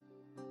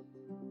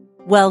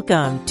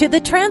Welcome to the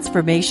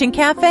Transformation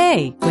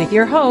Cafe with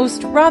your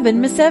host,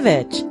 Robin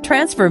Masiewicz.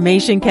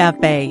 Transformation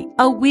Cafe,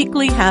 a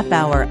weekly half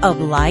hour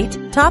of light,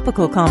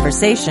 topical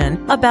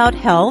conversation about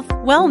health,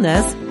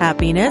 wellness,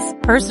 happiness,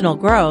 personal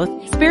growth,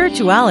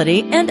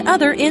 spirituality, and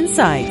other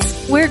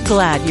insights. We're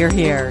glad you're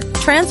here.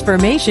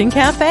 Transformation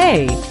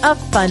Cafe, a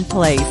fun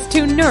place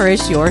to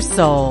nourish your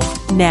soul.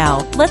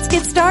 Now, let's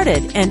get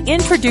started and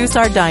introduce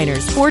our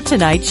diners for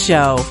tonight's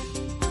show.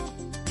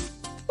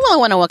 Well, I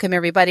want to welcome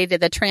everybody to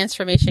the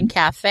Transformation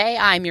Cafe.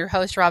 I'm your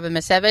host, Robin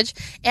Masiewicz.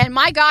 And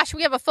my gosh,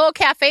 we have a full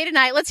cafe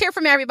tonight. Let's hear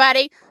from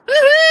everybody.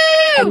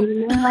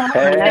 Woo-hoo!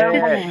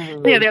 Hey.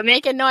 They're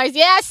making noise.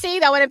 Yeah, see,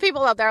 that when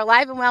people out there are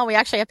alive and well, we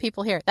actually have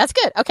people here. That's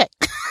good. Okay.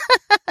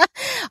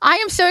 I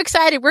am so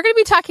excited. We're going to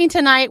be talking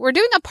tonight. We're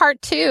doing a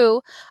part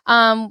 2.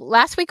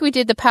 Last week we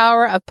did the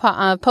power of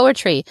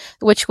poetry,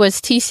 which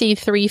was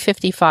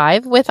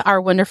TC356 with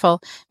our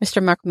wonderful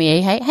Mr. Michael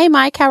Mejia. Hey,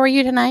 Mike, how are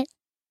you tonight?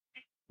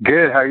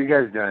 Good. How are you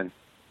guys doing?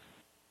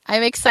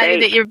 I'm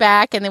excited that you're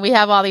back and that we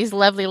have all these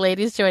lovely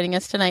ladies joining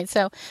us tonight.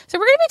 So we're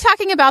going to be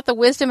talking about the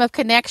wisdom of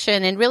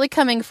connection and really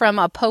coming from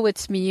a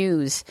poet's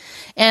muse.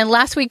 And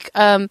last week,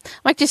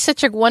 Mike did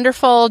such a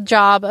wonderful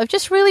job of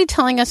just really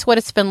telling us what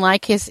it's been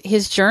like,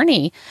 his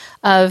journey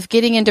of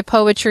getting into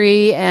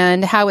poetry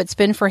and how it's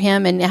been for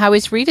him and how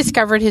he's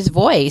rediscovered his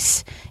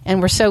voice.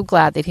 And we're so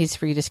glad that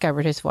he's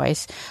rediscovered his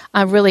voice.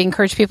 I really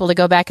encourage people to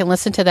go back and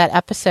listen to that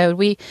episode.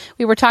 We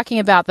were talking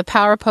about the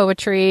power of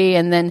poetry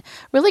and then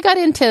really got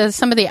into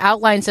some of the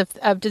outlines of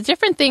the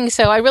different things.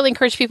 So I really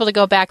encourage people to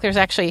go back. There's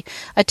actually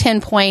a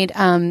 10-point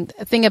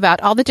thing about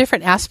all the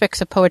different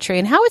aspects of poetry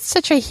and how it's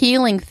such a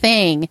healing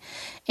thing.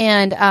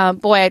 And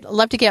boy, I'd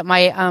love to get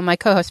my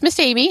co-host, Miss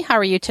Amy. How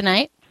are you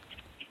tonight?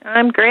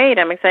 I'm great.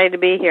 I'm excited to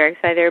be here.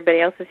 Excited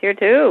everybody else is here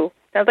too.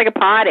 Sounds like a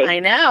party. I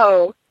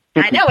know.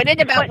 It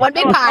is about one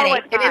big party.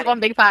 It is one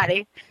big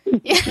party.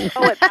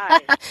 Poet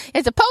party.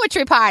 It's a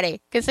poetry party. You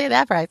can say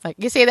that right. Like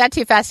you say that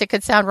too fast, it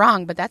could sound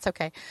wrong, but that's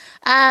okay.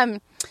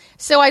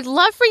 So I'd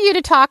love for you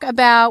to talk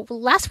about.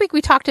 Last week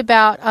we talked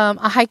about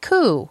a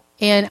haiku,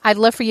 and I'd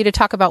love for you to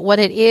talk about what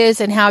it is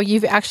and how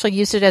you've actually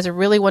used it as a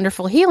really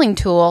wonderful healing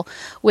tool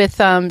with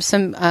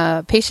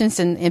some patients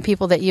and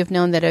people that you've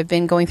known that have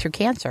been going through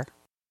cancer.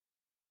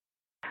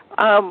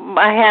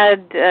 I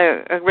had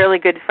a really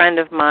good friend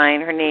of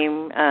mine. Her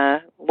name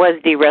was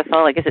Dee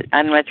Russell. I guess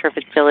I'm not sure if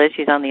it still is.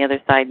 She's on the other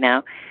side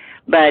now.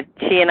 But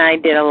she and I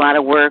did a lot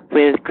of work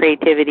with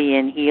creativity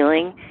and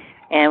healing,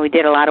 and we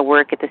did a lot of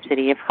work at the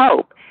City of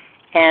Hope.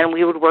 And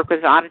we would work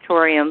with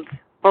auditoriums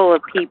full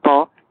of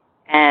people.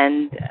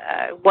 And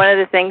one of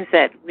the things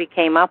that we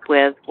came up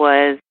with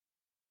was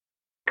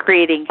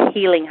creating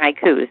healing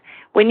haikus.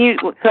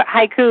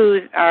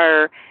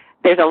 Haikus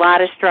there's a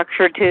lot of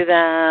structure to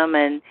them,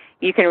 and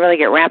you can really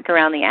get wrapped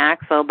around the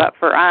axle. But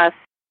for us,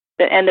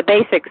 the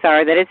basics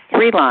are that it's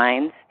 3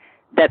 lines,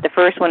 that the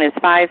first one is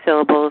 5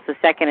 syllables, the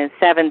second is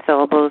 7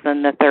 syllables,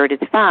 and the third is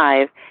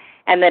 5,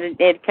 and that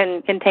it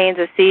contains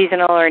a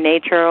seasonal or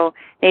natural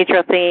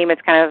theme.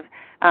 It's kind of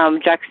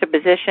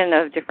juxtaposition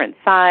of different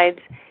sides,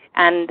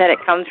 and that it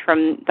comes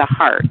from the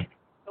heart.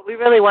 But we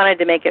really wanted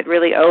to make it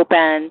really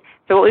open.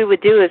 So what we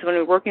would do is when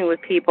we're working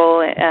with people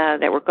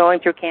that were going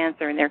through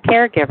cancer and their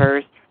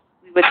caregivers,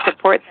 we would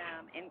support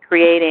them in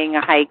creating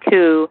a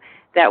haiku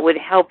that would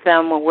help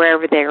them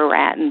wherever they were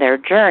at in their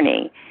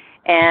journey.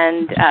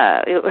 And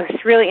it was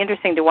really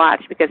interesting to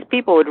watch because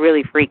people would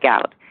really freak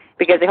out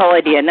because the whole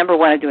idea, number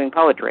one, of doing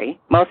poetry,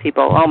 most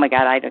people, oh my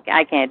God,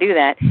 I can't do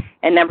that.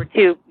 And number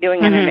 2,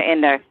 doing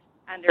it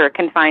under a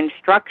confined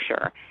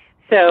structure.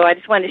 So I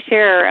just wanted to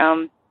share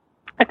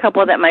a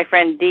couple that my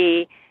friend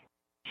Dee,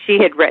 she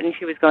had written.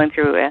 She was going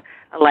through a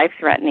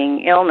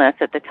life-threatening illness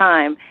at the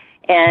time,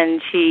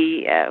 and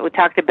she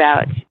talked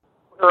about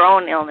her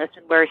own illness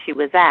and where she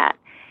was at.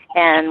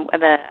 And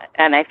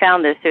I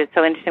found this. It was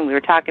so interesting. We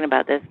were talking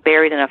about this,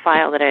 buried in a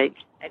file that I'd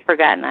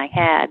forgotten I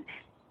had.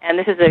 And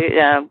this is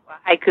a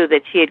haiku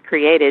that she had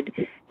created,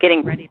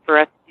 getting ready for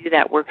us to do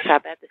that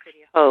workshop at the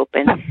City of Hope.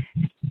 And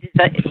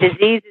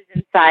disease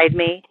is inside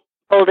me,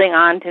 holding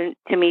on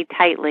to me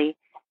tightly,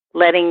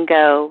 letting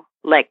go,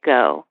 let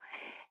go.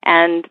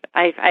 And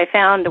I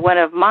found one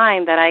of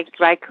mine that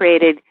I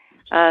created.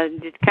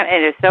 And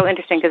it's so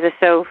interesting because it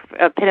so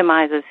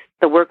epitomizes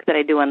the work that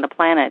I do on the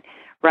planet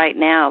right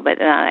now.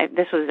 But I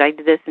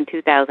did this in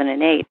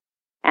 2008,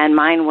 and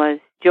mine was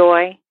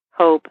joy,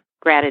 hope,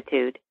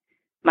 gratitude.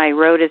 My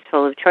road is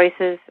full of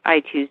choices.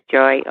 I choose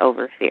joy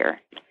over fear.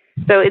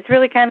 So it's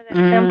really kind of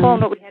simple.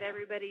 And what we had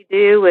everybody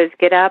do was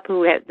get up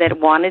that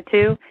wanted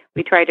to.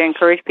 We tried to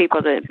encourage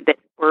people that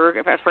were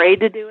afraid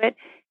to do it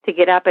to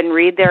get up and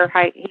read their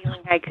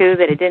healing haiku.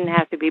 That it didn't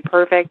have to be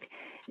perfect,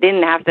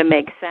 didn't have to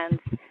make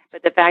sense.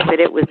 But the fact that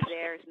it was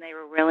theirs and they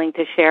were willing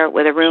to share it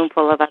with a room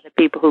full of other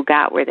people who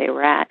got where they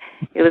were at,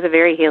 it was a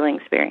very healing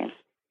experience.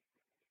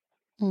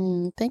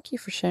 Thank you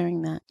for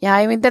sharing that. Yeah,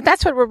 I mean,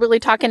 that's what we're really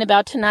talking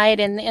about tonight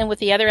and with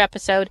the other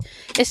episode.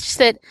 It's just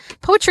that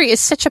poetry is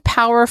such a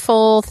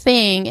powerful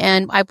thing.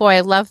 And I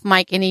love,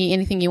 Mike,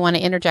 anything you want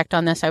to interject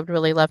on this, I would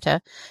really love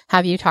to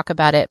have you talk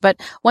about it. But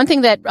one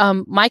thing that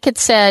Mike had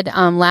said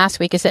last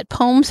week is that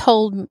poems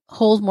hold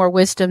more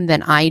wisdom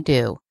than I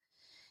do.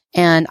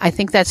 And I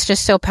think that's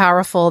just so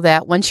powerful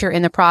that once you're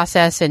in the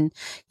process and,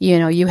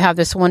 you have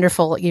this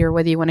wonderful,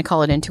 whether you want to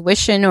call it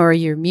intuition or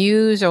your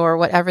muse or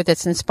whatever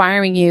that's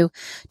inspiring you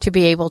to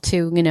be able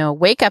to,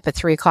 wake up at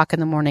 3:00 in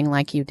the morning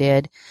like you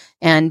did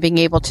and being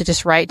able to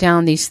just write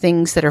down these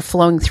things that are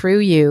flowing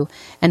through you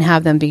and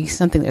have them be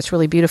something that's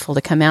really beautiful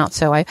to come out.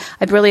 So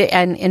I'd really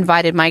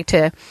invited Mike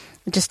to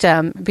just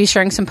be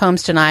sharing some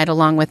poems tonight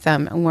along with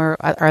our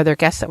other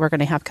guests that we're going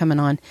to have coming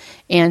on.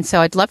 And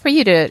so I'd love for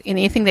you to,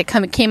 anything that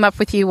came up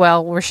with you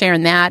while we're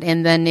sharing that,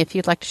 and then if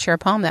you'd like to share a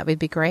poem, that would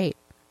be great.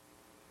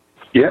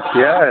 Yes,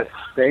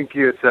 thank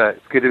you.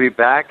 It's good to be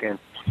back, and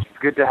it's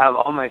good to have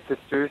all my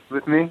sisters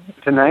with me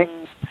tonight.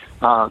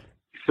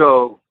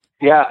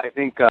 I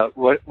think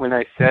when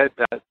I said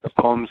that the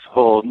poems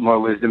hold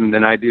more wisdom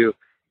than I do,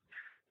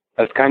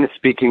 I was kind of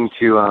speaking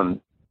to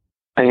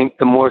I think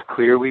the more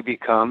clear we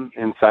become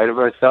inside of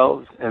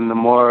ourselves and the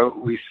more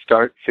we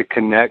start to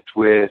connect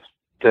with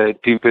the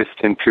deepest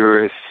and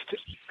purest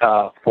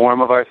form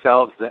of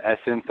ourselves, the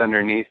essence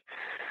underneath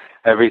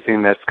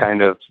everything that's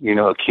kind of,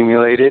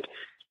 accumulated,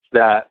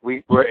 that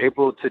we're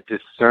able to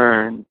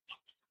discern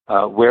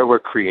where we're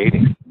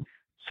creating.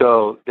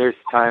 So there's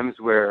times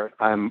where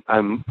I'm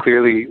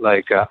clearly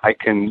I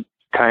can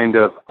kind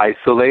of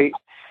isolate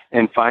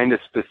and find a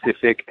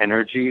specific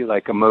energy,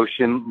 like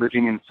emotion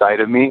living inside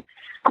of me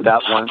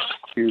that wants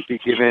to be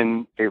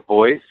given a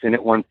voice and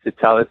it wants to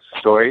tell its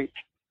story.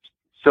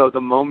 So the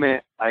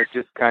moment I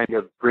just kind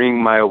of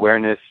bring my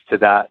awareness to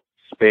that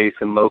space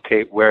and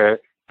locate where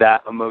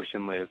that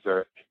emotion lives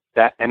or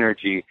that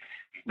energy,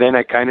 then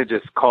I kind of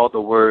just call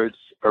the words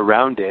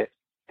around it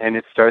and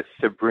it starts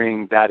to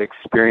bring that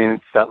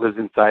experience that lives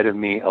inside of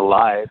me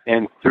alive.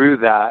 And through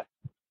that,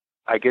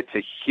 I get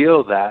to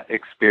heal that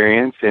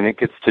experience and it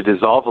gets to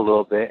dissolve a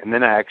little bit. And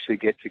then I actually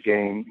get to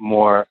gain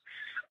more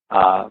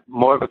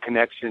of a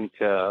connection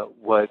to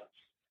what's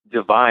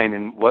divine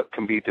and what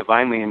can be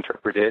divinely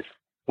interpreted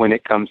when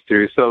it comes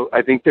through. So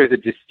I think there's a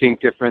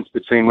distinct difference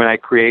between when I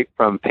create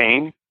from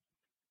pain,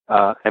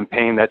 and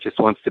pain that just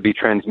wants to be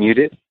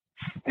transmuted,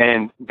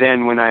 and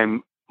then when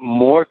I'm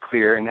more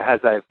clear, and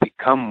as I've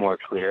become more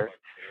clear,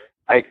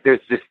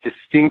 there's this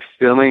distinct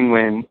feeling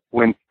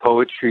when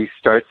poetry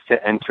starts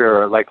to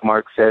enter, or like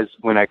Mark says,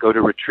 when I go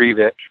to retrieve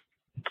it,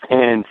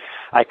 and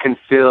I can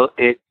feel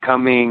it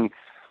coming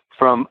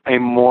from a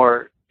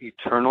more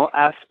eternal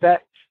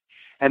aspect.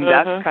 And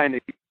that's kind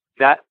of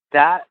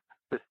that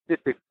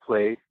specific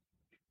place,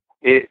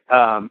 it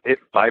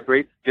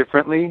vibrates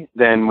differently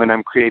than when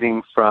I'm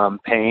creating from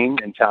pain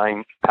and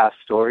telling past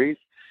stories.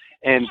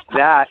 And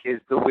that is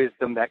the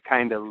wisdom that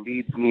kind of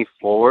leads me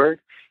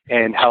forward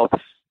and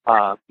helps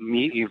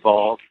me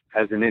evolve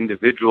as an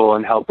individual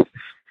and helps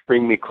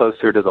bring me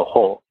closer to the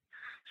whole.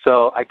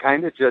 So I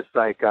kind of just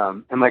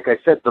and like I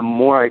said, the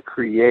more I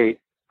create,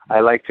 I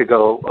like to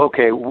go,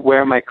 okay,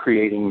 where am I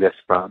creating this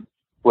from?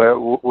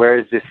 Where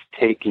is this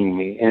taking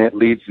me? And it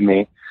leads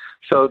me.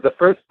 So the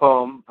first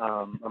poem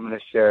I'm going to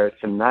share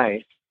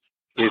tonight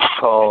is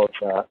called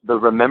The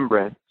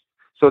Remembrance.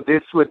 So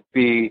this would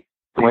be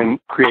when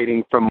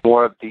creating from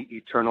more of the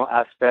eternal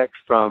aspect,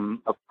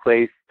 from a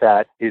place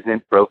that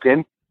isn't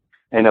broken,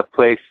 and a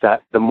place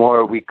that the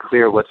more we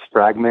clear what's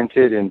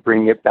fragmented and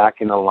bring it back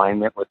in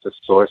alignment with the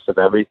source of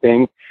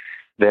everything,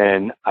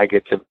 then I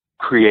get to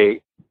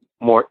create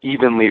more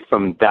evenly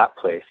from that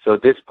place. So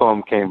this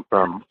poem came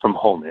from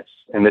wholeness,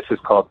 and this is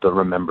called The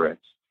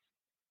Remembrance.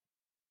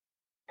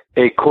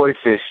 A koi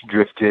fish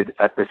drifted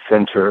at the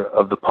center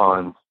of the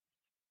pond.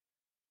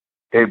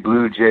 A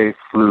blue jay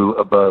flew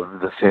above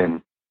the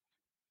fin.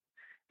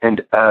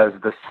 And as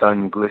the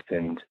sun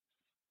glistened,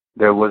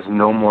 there was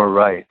no more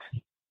right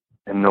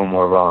and no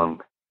more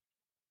wrong.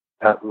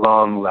 At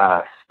long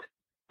last,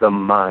 the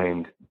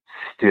mind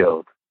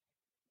stilled.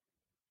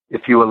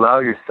 If you allow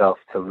yourself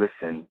to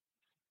listen,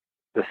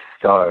 the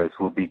stars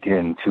will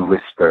begin to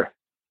whisper.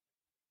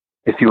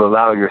 If you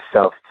allow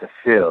yourself to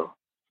feel,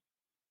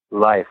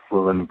 life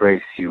will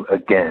embrace you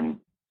again,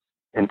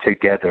 and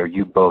together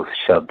you both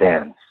shall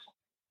dance.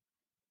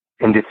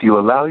 And if you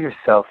allow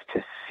yourself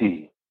to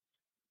see,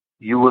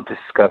 you will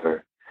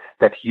discover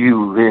that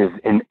you live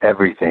in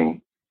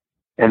everything,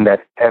 and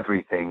that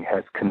everything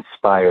has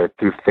conspired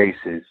through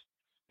faces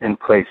and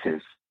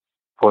places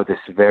for this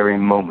very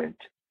moment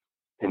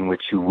in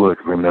which you would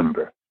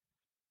remember.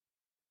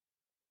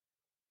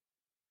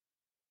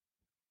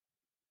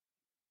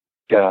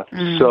 Yeah,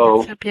 that's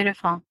so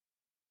beautiful.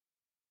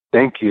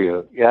 Thank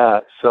you.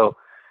 Yeah, so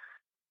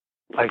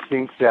I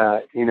think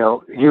that,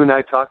 you and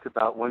I talked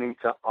about wanting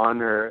to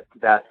honor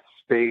that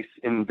space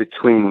in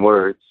between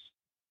words,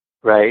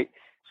 right?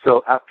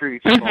 So after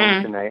each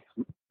poem tonight,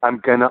 I'm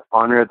going to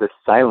honor the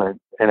silence.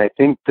 And I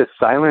think the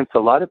silence, a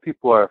lot of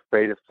people are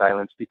afraid of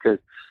silence because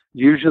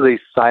usually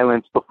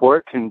silence, before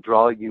it can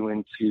draw you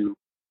into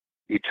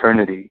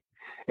eternity,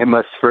 it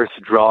must first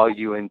draw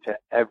you into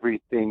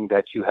everything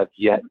that you have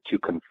yet to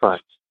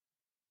confront.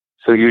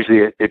 So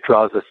usually it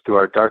draws us through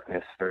our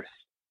darkness first.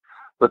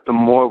 But the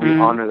more we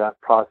honor that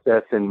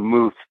process and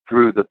move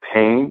through the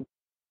pain,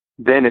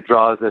 then it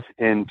draws us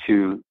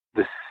into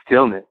the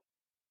stillness,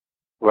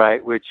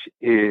 right? Which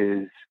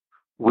is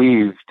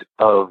weaved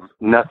of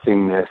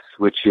nothingness,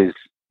 which is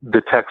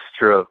the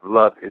texture of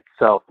love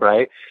itself,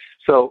 right?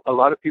 So a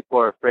lot of people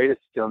are afraid of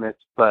stillness,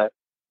 but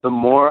the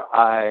more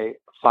I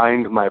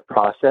find my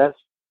process,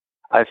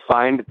 I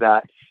find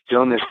that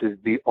stillness is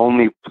the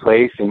only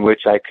place in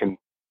which I can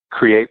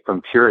create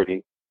from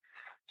purity.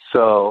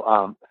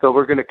 So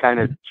we're going to kind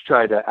of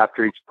try to,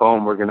 after each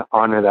poem, we're going to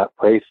honor that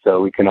place so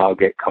we can all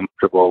get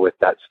comfortable with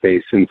that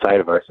space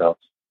inside of ourselves.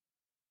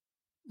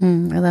 I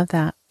love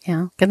that.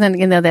 Yeah. And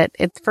then, that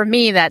for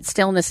me, that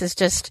stillness is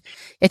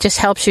it just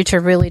helps you to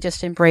really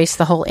just embrace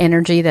the whole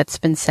energy that's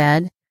been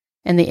said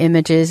and the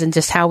images and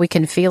just how we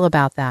can feel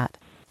about that.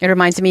 It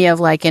reminds me of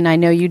and I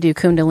know you do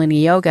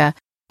Kundalini yoga.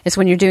 It's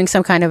when you're doing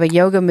some kind of a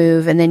yoga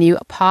move and then you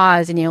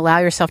pause and you allow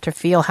yourself to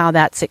feel how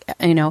that's,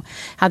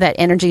 how that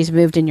energy is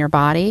moved in your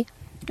body.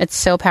 It's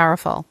so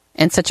powerful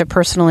and such a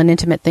personal and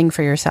intimate thing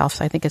for yourself.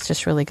 So I think it's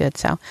just really good.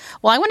 So,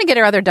 well, I want to get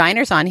our other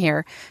diners on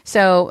here.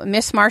 So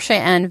Miss Marsha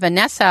and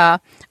Vanessa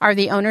are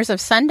the owners of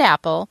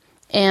Sundapple,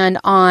 and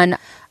on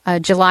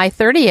July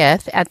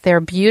 30th at their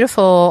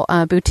beautiful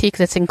boutique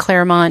that's in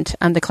Claremont,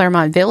 the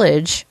Claremont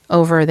Village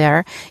over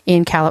there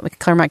in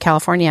Claremont,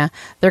 California.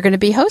 They're going to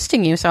be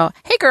hosting you. So,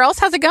 hey, girls,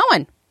 how's it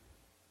going?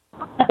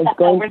 It's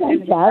going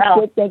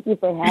fantastic. Thank you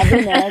for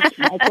having us.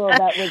 Michael,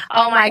 that was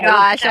oh, my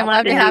gosh. I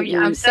love to have you.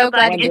 I'm so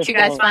glad to get you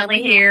guys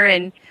finally here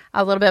and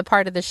a little bit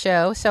part of the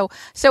show. So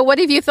what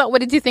have you thought?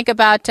 What did you think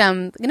about,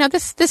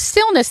 this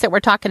stillness that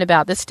we're talking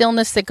about, the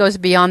stillness that goes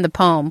beyond the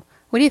poem?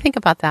 What do you think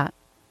about that?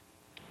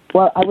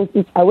 Well, I was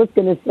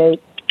going to say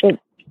it's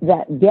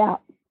that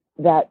gap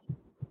that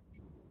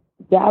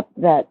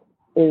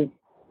is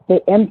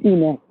the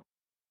emptiness.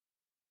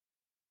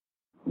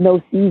 No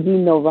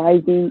ceasing, no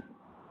rising,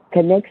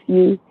 connects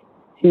you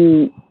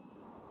to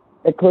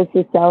the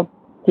closest self,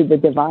 to the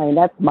divine.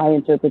 That's my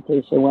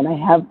interpretation. When I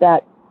have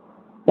that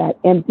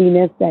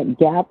emptiness, that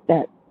gap,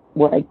 that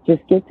where I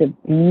just get to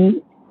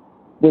be,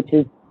 which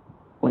is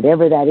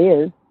whatever that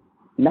is,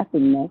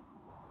 nothingness,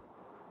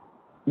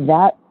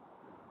 that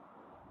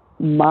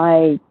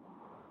my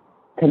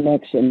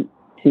connection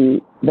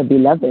to the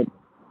beloved,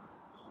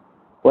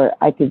 where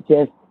I could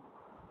just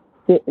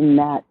sit in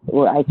that,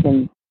 where I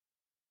can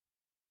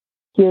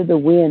hear the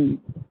wind,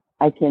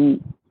 I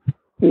can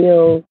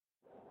feel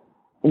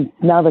and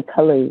smell the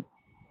colors.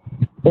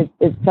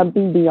 It's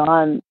something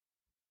beyond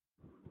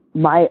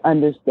my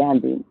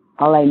understanding.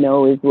 All I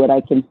know is what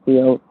I can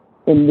feel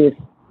in this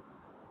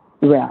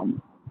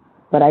realm.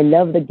 But I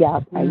love the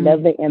gap. I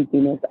love the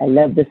emptiness. I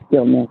love the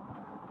stillness.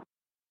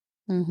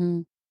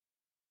 Mm-hmm.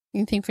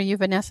 Anything for you,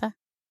 Vanessa?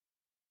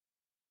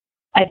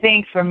 I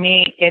think for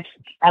me,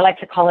 I like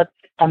to call it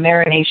a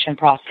marination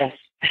process.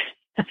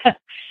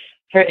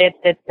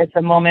 It's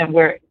a moment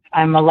where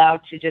I'm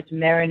allowed to just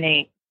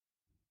marinate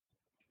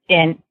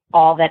in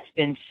all that's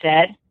been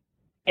said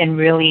and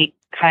really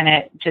kind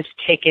of just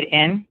take it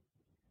in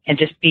and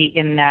just be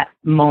in that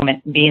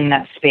moment, be in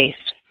that space.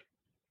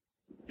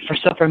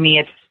 For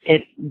me,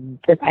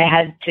 if I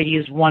had to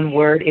use one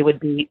word, it would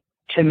be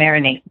to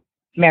marinate.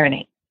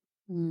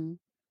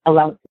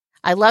 Allow.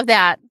 I love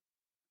that.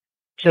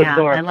 To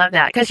absorb. I love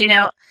that because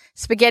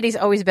spaghetti's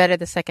always better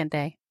the second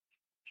day.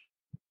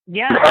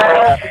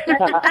 Yeah. You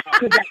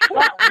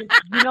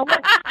know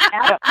what?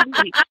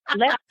 Absolutely.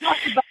 Let's talk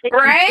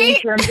about it in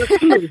terms of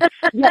food.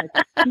 Yes.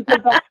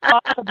 Because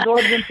that's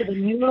absorbed into the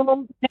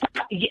noodles.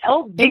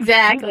 Oh,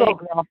 exactly.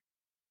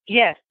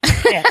 Yes.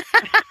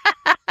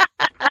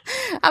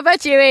 How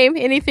about you, Aim?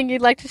 Anything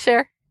you'd like to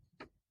share?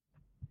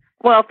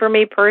 Well, for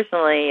me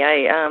personally,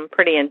 I'm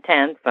pretty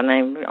intense and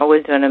I'm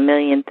always doing a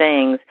million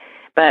things.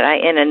 But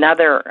in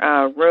another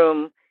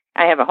room,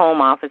 I have a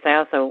home office. I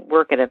also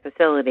work at a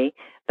facility.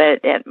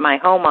 But at my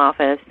home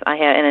office,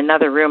 in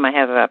another room, I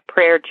have a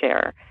prayer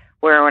chair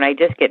where when I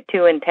just get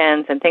too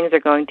intense and things are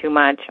going too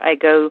much, I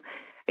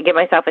give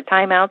myself a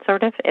timeout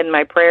sort of in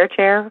my prayer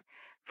chair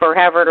for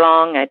however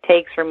long it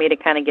takes for me to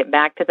kind of get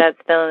back to that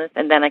stillness,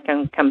 and then I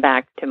can come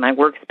back to my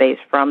workspace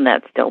from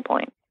that still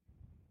point.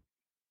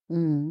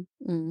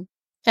 Mm-hmm.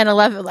 And I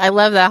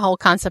love that whole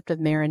concept of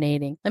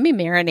marinating. Let me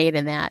marinate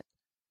in that.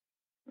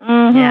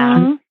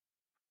 Mm-hmm.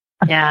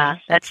 Yeah,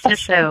 that's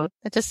just so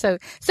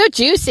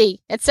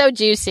juicy. It's so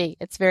juicy.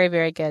 It's very,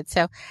 very good.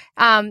 So,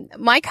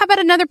 Mike, how about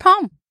another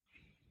poem?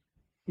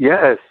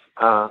 Yes,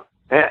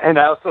 and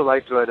I also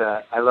liked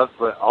I loved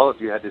what all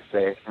of you had to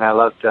say, and I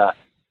loved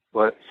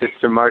what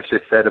Sister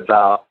Marsha said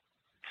about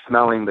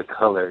smelling the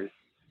colors.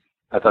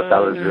 I thought that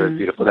was really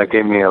beautiful. That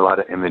gave me a lot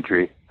of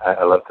imagery.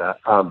 I love that.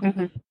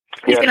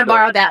 He's going to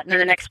borrow that in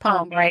the next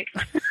poem, right?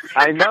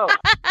 I know.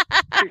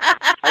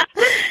 I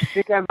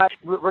think I might.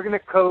 We're going to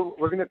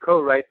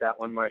co-write that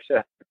one,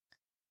 Marsha.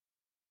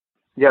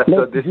 Yeah.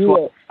 So this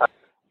one.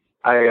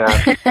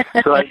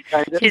 So I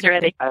kind of. She's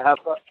ready.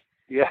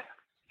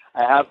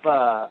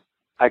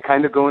 I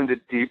kind of go into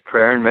deep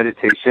prayer and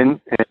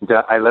meditation, and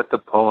I let the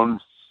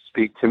poems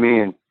speak to me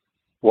and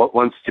what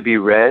wants to be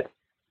read.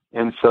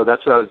 And so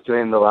that's what I was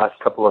doing the last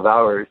couple of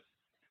hours.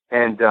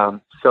 And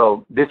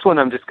so this one,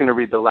 I'm just going to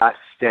read the last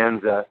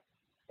stanza.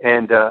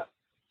 And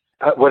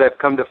what I've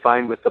come to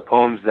find with the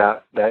poems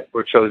that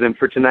were chosen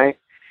for tonight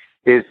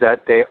is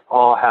that they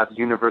all have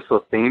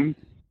universal themes.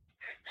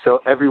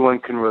 So everyone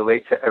can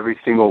relate to every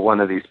single one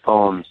of these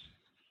poems.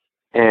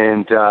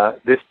 And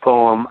this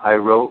poem I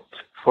wrote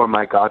for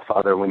my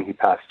godfather when he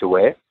passed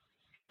away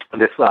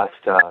this last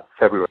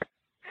February.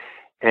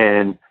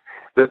 And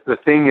the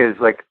thing is,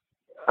 like,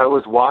 I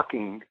was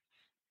walking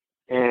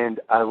and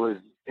I was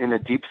in a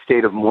deep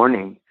state of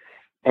mourning,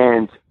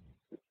 and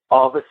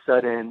all of a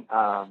sudden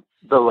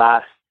the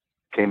last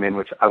came in,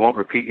 which I won't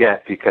repeat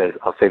yet because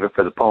I'll save it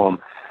for the poem.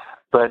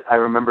 But I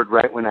remembered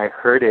right when I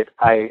heard it,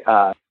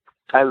 I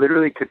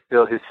literally could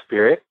feel his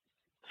spirit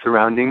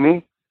surrounding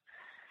me.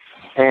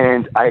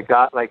 And I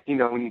got, like, you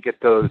know, when you get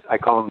those, I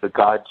call them the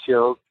God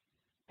chills,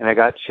 and I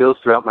got chills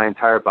throughout my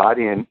entire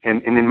body and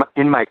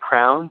in my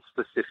crown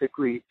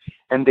specifically,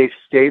 and they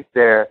stayed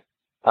there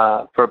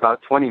for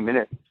about 20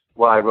 minutes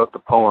while I wrote the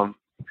poem.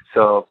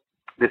 So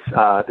this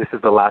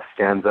is the last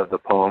stanza of the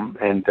poem,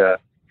 and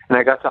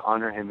I got to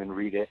honor him and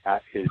read it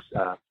at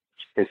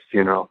his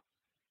funeral.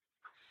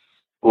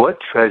 What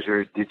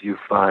treasure did you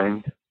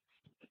find,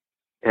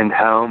 and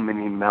how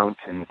many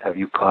mountains have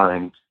you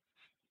climbed?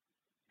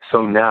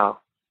 So now,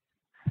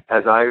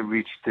 as I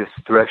reach this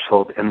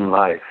threshold in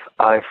life,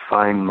 I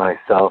find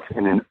myself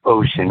in an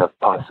ocean of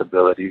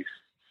possibilities.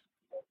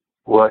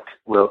 What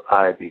will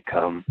I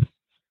become?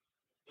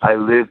 I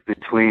live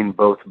between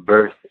both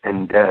birth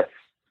and death.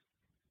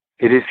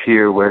 It is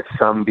here where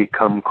some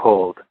become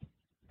cold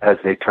as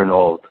they turn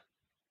old.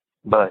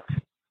 But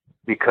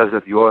because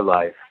of your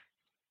life,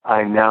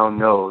 I now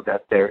know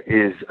that there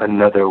is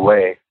another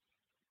way.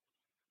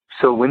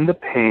 So when the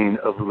pain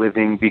of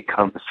living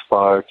becomes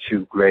far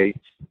too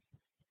great,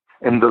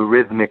 and the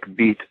rhythmic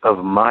beat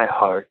of my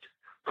heart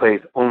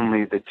plays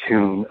only the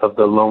tune of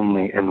the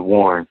lonely and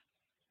worn,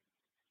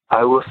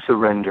 I will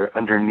surrender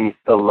underneath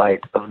the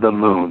light of the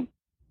moon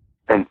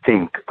and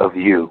think of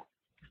you.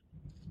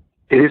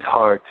 It is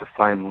hard to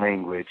find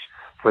language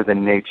for the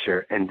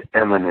nature and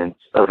eminence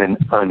of an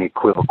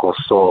unequivocal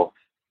soul,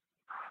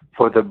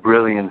 for the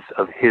brilliance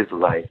of his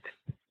light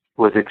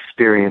was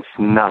experienced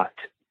not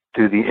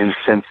through the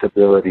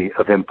insensibility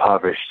of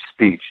impoverished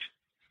speech,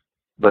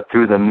 but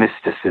through the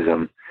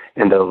mysticism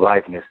and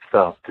aliveness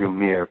felt through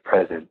mere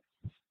presence.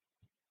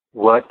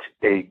 What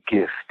a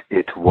gift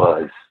it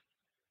was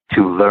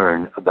to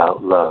learn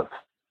about love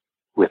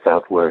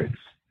without words.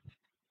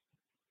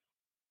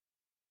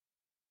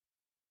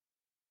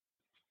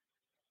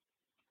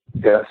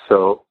 Yeah,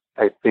 so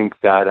I think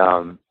that,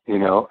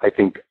 I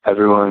think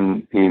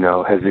everyone,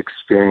 has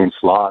experienced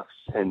loss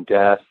and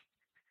death.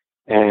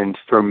 And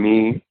for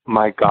me,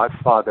 my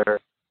godfather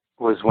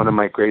was one of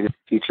my greatest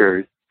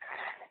teachers.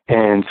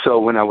 And so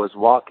when I was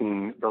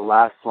walking, the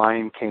last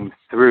line came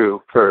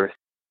through first.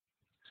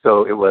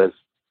 So it was,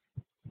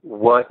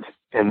 what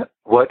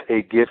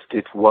a gift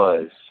it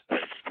was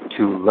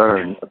to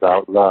learn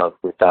about love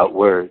without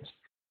words.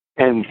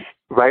 And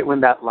right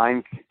when that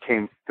line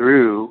came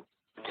through,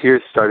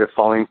 tears started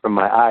falling from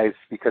my eyes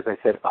because I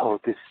said, oh,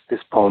 this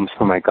poem's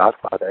for my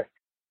godfather.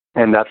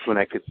 And that's when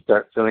I could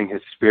start feeling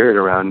his spirit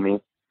around me.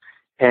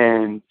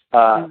 And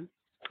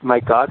my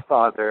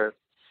godfather,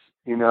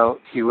 he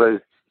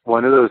was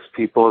one of those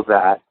people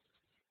that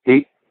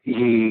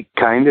he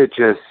kind of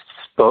just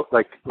spoke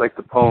like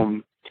the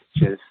poem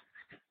teaches.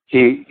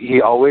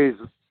 He always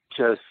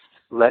just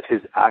let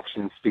his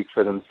actions speak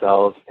for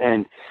themselves,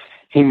 and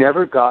he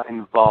never got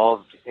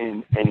involved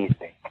in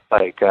anything.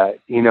 Like,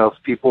 if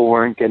people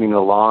weren't getting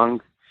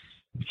along,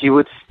 he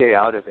would stay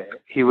out of it.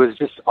 He was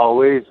just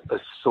always a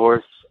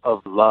source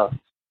of love,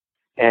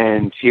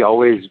 and he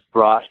always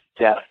brought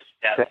depth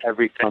to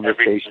every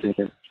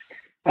conversation.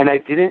 And I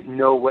didn't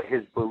know what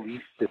his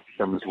belief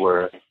systems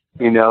were.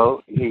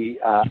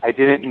 I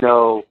didn't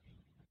know,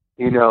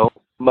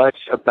 much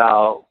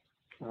about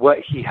what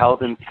he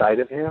held inside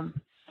of him.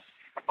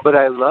 But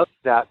I loved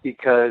that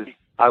because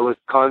I was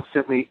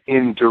constantly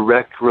in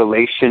direct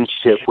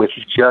relationship with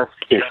just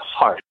his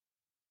heart.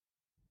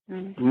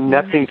 Mm-hmm.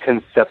 Nothing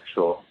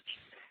conceptual.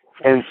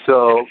 And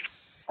so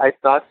I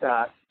thought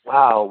that,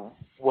 wow,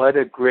 what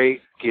a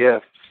great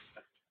gift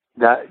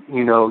that,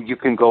 you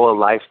can go a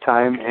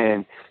lifetime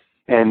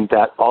and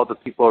that all the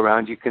people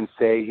around you can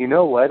say, you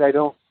know what, I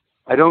don't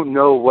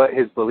know what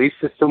his belief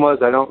system was.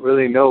 I don't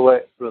really know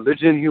what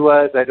religion he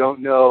was. I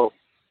don't know,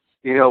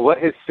 what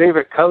his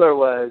favorite color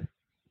was,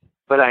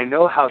 but I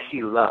know how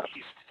he loved,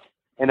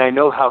 and I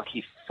know how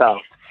he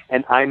felt,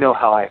 and I know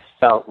how I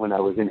felt when I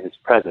was in his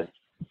presence.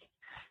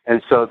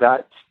 And so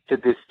that, to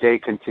this day,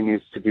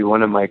 continues to be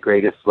one of my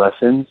greatest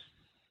lessons,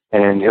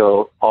 and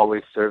he'll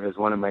always serve as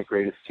one of my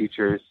greatest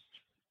teachers.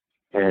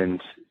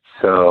 And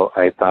so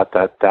I thought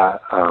that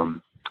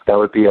that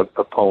would be a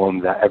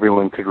poem that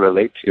everyone could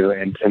relate to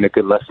and a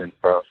good lesson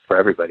for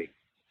everybody.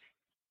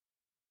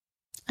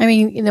 I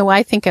mean,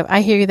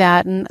 I hear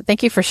that, and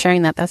thank you for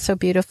sharing that. That's so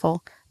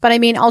beautiful. But I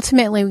mean,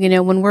 ultimately,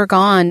 when we're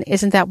gone,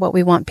 isn't that what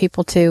we want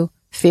people to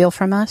feel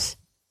from us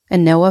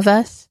and know of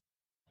us?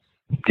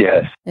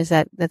 Yes. Is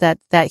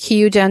that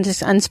huge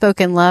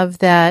unspoken love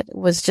that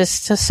was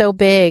just so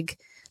big,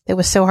 it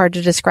was so hard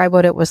to describe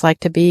what it was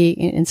like to be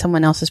in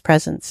someone else's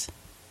presence.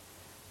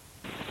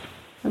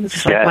 It was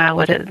just like,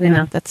 wow,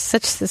 that's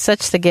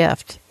such the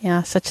gift.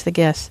 Yeah, such the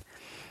gift.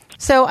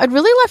 So I'd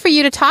really love for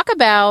you to talk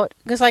about,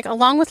 because like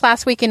along with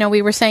last week,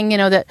 we were saying,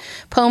 that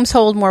poems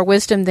hold more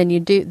wisdom than you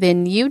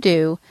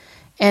do,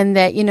 and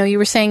that, you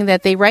were saying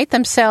that they write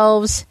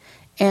themselves,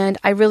 and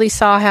I really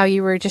saw how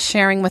you were just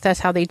sharing with us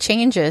how they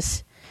change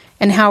us,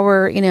 and how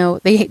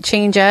they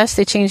change us,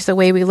 they change the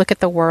way we look at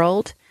the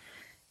world,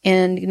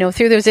 and,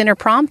 through those inner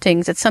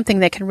promptings, it's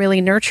something that can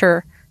really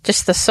nurture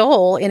just the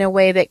soul in a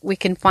way that we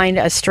can find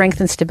a strength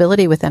and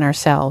stability within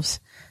ourselves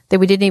that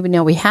we didn't even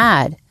know we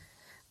had.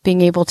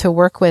 Being able to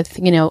work with,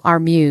 our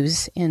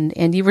muse.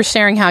 And you were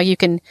sharing how you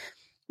can,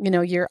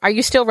 are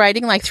you still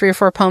writing like 3 or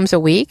 4 poems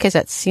a week? Because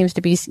that seems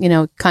to be,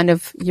 kind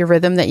of your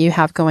rhythm that you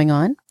have going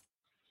on.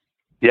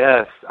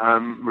 Yes,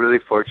 I'm really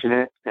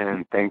fortunate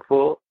and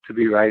thankful to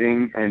be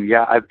writing. And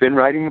yeah, I've been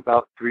writing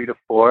about 3 to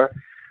 4.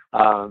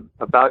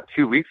 About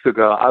 2 weeks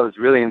ago, I was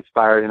really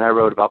inspired and I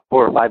wrote about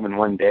 4 or 5 in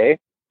one day.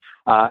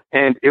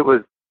 And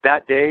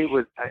that day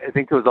I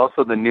think it was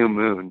also the new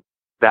moon.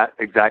 That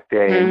exact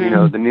day.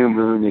 And, the new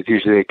moon is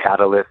usually a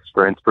catalyst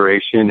for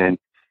inspiration and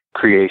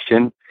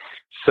creation.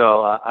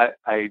 So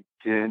I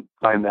didn't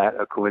find that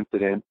a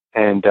coincidence.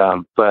 And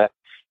but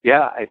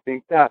yeah, I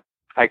think that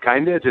I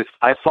kind of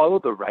I follow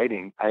the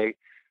writing.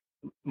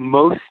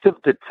 Most of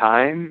the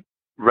time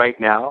right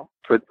now,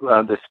 for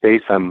the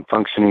space I'm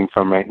functioning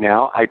from right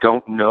now, I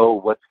don't know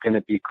what's going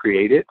to be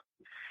created.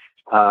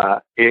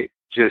 It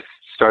just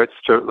starts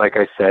to, like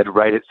I said,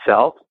 write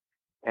itself.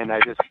 And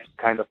I just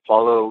kind of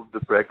follow the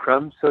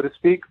breadcrumbs, so to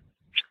speak.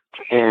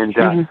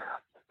 And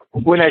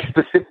when I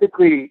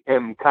specifically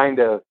am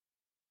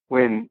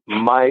when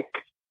Mike,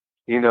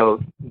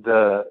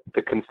 the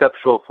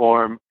conceptual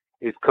form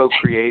is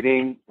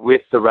co-creating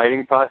with the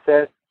writing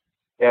process,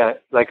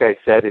 like I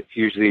said, it's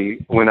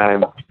usually when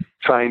I'm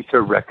trying to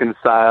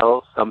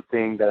reconcile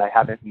something that I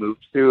haven't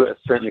moved through, a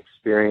certain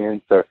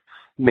experience, or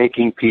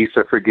making peace,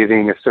 or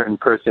forgiving a certain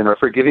person, or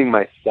forgiving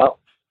myself.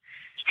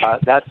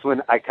 That's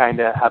when I kind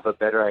of have a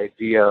better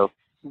idea of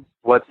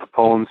what the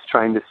poem's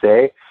trying to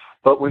say.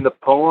 But when the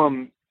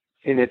poem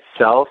in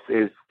itself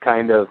is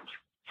kind of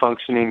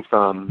functioning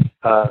from,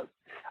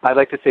 I'd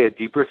like to say, a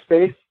deeper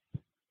space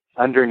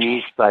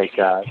underneath like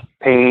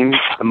pain,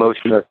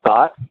 emotion, or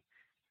thought,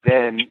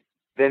 then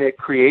it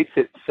creates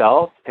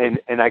itself, and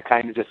I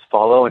kind of just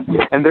follow.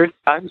 And there's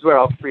times where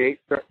I'll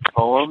create certain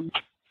poems,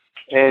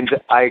 and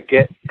I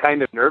get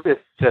kind of nervous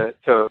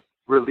to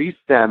release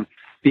them,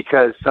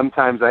 because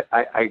sometimes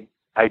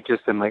I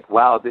just am like,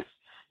 wow, this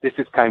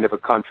is kind of a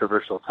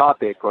controversial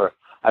topic, or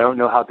I don't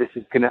know how this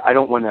is I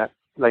don't want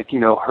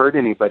to hurt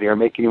anybody or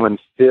make anyone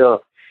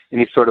feel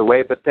any sort of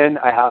way. But then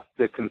I have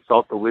to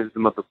consult the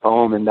wisdom of the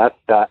poem, and that's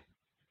that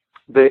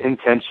the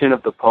intention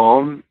of the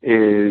poem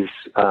is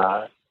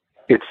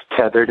it's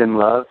tethered in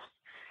love,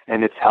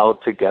 and it's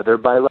held together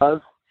by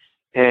love.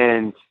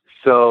 And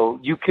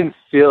so you can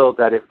feel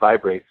that it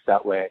vibrates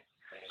that way.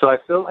 So I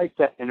feel like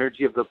that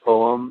energy of the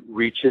poem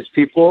reaches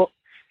people,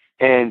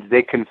 and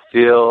they can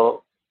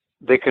feel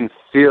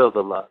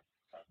the love,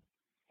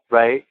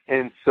 right?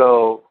 And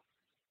so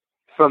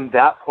from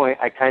that point,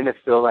 I kind of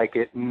feel like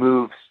it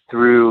moves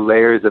through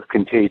layers of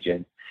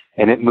contagion,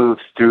 and it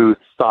moves through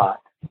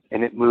thought,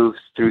 and it moves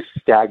through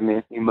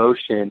stagnant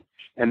emotion,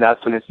 and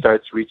that's when it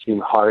starts reaching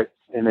hearts,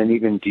 and then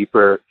even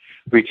deeper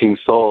reaching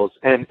souls.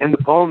 And the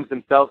poems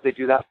themselves, they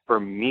do that for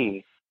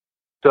me.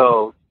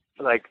 So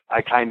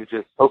I kind of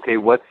just, okay,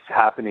 what's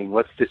happening?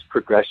 What's this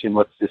progression?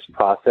 What's this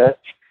process?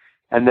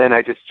 And then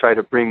I just try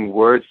to bring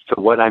words to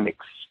what I'm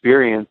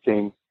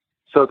experiencing.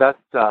 So that's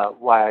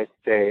why I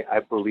say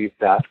I believe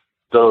that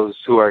those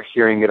who are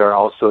hearing it are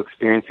also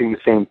experiencing the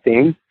same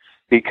thing,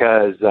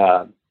 because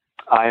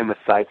I am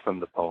aside from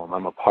the poem.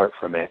 I'm apart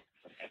from it.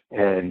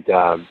 And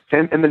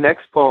the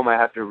next poem I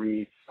have to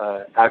read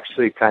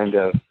actually kind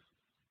of,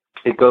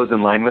 it goes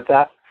in line with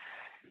that.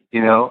 I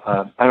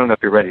don't know if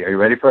you're ready. Are you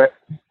ready for it?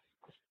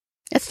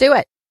 Let's do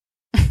it.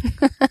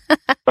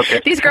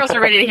 Okay. These girls are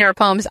ready to hear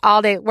poems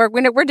all day.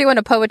 We're doing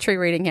a poetry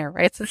reading here,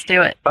 right? So let's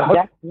do it.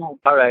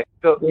 All right.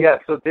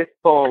 So this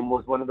poem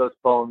was one of those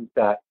poems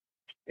that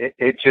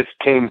it just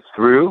came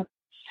through,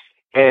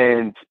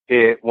 and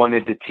it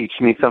wanted to teach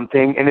me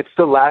something. And it's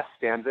the last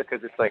stanza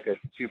because it's like a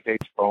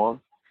 2-page poem.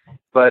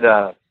 But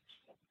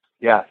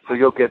so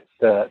you'll get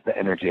the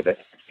energy of it.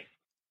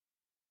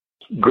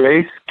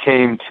 Grace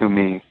came to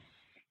me,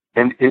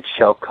 and it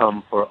shall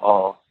come for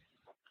all.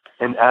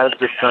 And as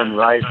the sun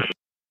rises,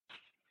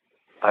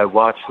 I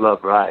watch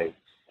love rise.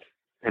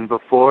 And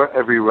before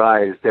every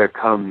rise, there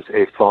comes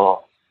a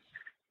fall.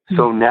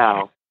 So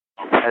now,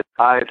 as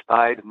I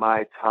bide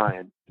my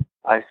time,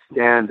 I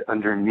stand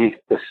underneath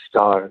the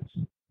stars,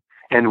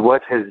 and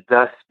what has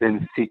thus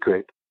been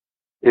secret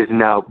is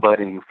now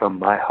budding from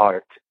my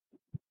heart.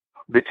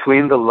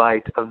 Between the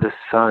light of the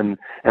sun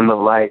and the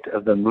light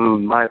of the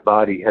moon, my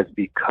body has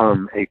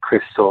become a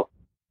crystal,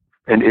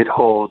 and it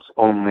holds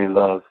only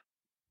love.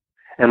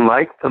 And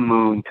like the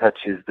moon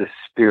touches the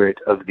spirit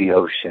of the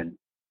ocean,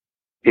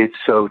 it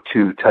so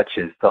too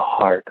touches the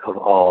heart of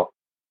all,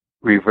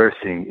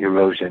 reversing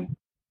erosion.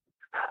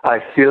 I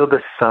feel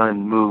the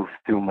sun move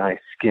through my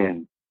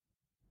skin,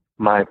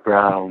 my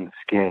brown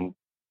skin,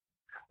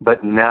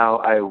 but now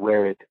I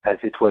wear it as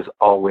it was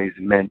always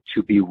meant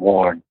to be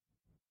worn,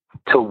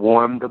 to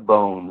warm the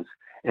bones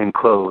and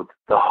clothe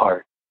the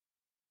heart,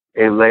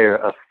 a layer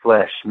of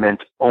flesh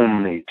meant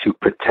only to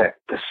protect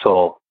the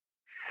soul.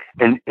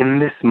 And in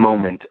this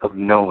moment of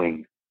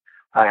knowing,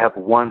 I have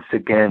once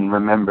again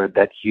remembered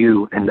that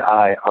you and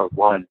I are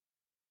one.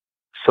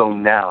 So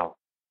now,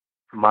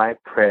 my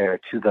prayer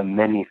to the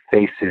many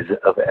faces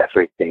of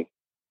everything,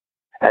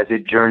 as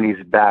it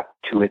journeys back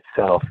to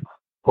itself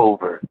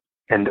over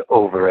and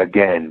over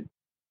again,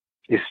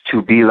 is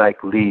to be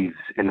like leaves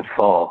in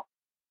fall,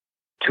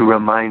 to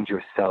remind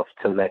yourself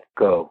to let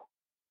go,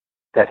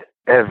 that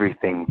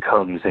everything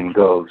comes and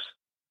goes,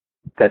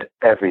 that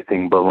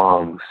everything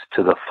belongs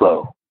to the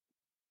flow.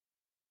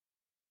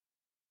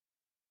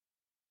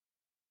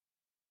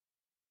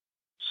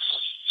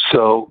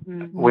 So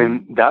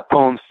when that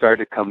poem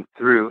started to come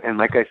through, and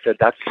like I said,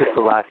 that's just the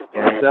last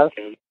stanza.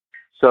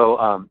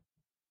 So,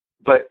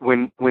 but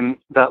when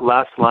that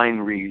last line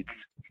reads,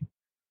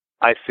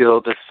 I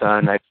feel the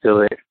sun, I feel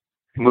it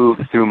move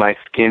through my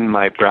skin,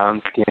 my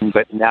brown skin,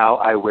 but now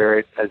I wear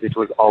it as it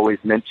was always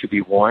meant to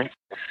be worn.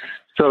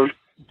 So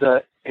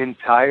the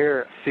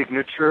entire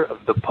signature of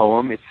the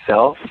poem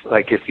itself,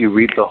 like if you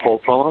read the whole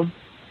poem,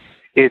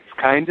 it's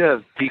kind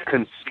of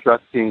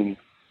deconstructing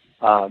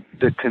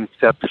the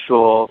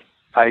conceptual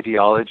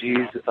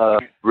ideologies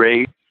of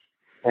race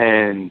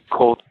and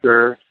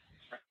culture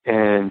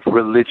and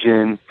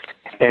religion.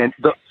 And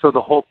so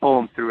the whole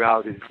poem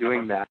throughout is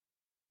doing that.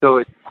 So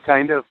it's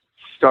kind of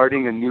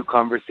starting a new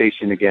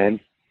conversation again.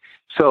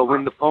 So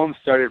when the poem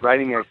started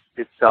writing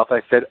itself,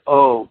 I said,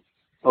 oh,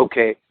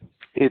 okay,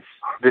 it's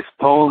this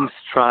poem's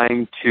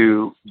trying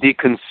to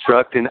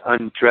deconstruct and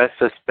undress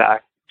us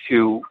back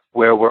to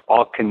where we're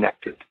all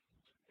connected.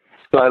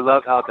 So I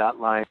love how that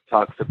line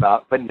talks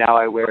about, but now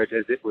I wear it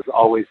as it was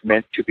always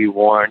meant to be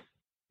worn,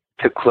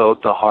 to clothe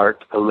the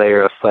heart, a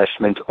layer of flesh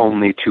meant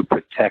only to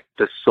protect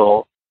the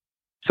soul.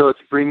 So it's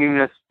bringing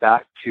us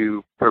back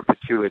to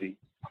perpetuity,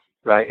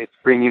 right? It's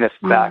bringing us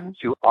back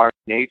to our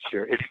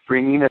nature. It's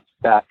bringing us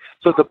back.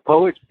 So the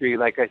poetry,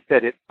 like I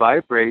said, it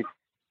vibrates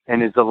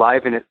and is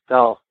alive in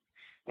itself,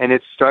 and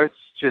it starts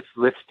just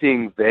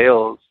lifting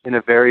veils in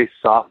a very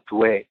soft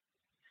way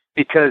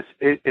because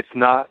it's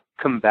not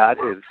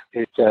combative.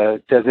 It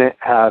doesn't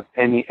have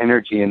any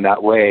energy in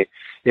that way.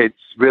 It's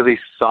really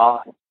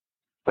soft,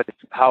 but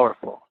it's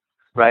powerful,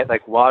 right?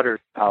 Like water's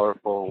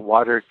powerful.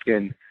 Water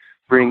can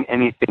bring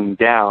anything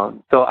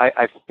down. So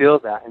I feel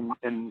that,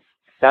 and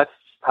that's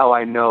how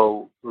I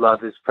know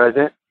love is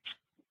present.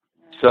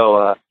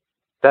 So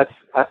that's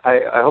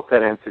I hope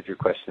that answered your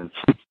question.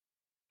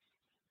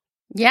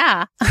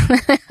 Yeah,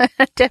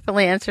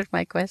 definitely answered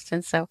my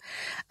question. So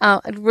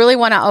I really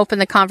want to open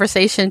the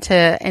conversation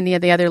to any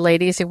of the other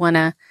ladies who want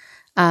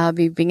to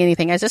be being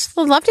anything. I just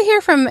would love to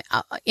hear from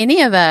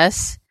any of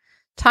us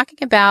talking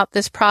about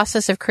this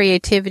process of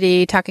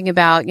creativity, talking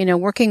about,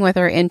 working with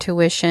our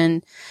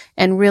intuition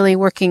and really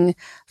working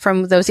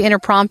from those inner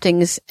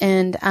promptings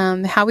and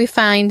how we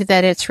find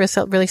that it's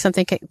really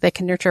something that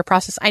can nurture a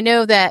process. I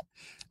know that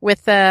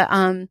with the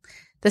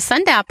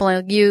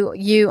Sundappled,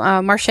 you,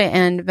 Marsha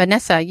and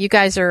Vanessa, you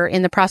guys are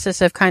in the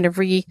process of kind of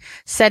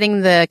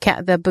resetting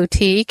the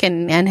boutique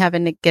and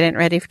having to get it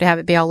ready to have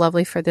it be all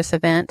lovely for this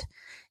event.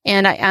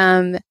 And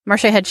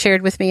Marsha had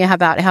shared with me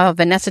about how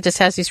Vanessa just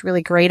has these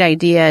really great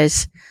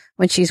ideas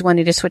when she's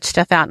wanting to switch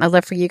stuff out. And I'd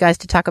love for you guys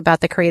to talk about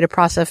the creative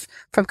process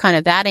from kind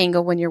of that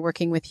angle when you're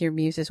working with your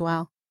muse as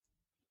well.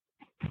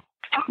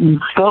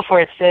 Go for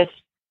it, sis.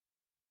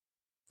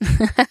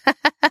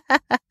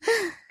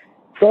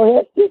 Go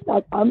ahead, sis.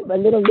 I'm a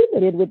little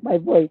limited with my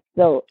voice,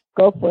 so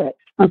go for it.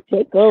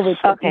 Take over.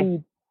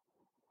 Okay.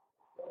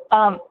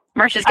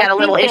 Marsha's got a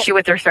little issue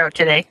with her throat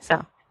today,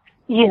 so.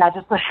 Yeah,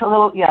 just a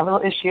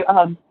little issue.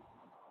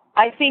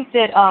 I think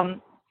that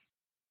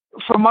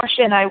for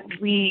Marsha and I,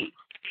 we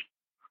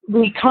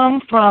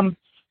come from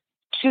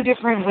two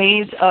different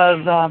ways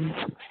of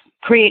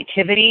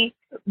creativity.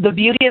 The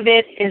beauty of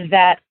it is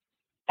that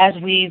as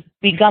we've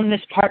begun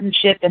this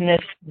partnership and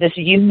this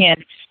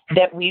union,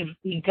 that we've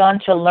begun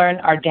to learn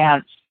our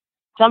dance.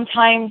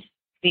 Sometimes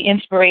the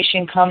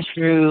inspiration comes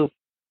through,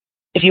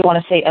 if you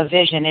want to say a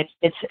vision,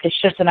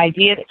 it's just an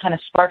idea that kind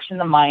of sparks in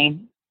the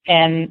mind.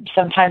 And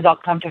sometimes I'll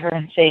come to her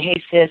and say, hey,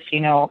 sis,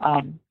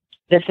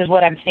 this is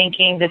what I'm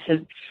thinking. This is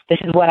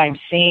what I'm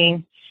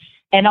seeing.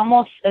 And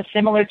almost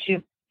similar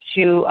to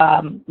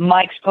to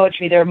Mike's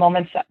poetry, there are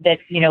moments that, that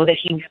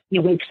he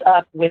wakes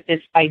up with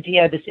this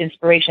idea, this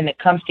inspiration that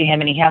comes to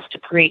him, and he has to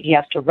create, he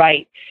has to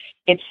write.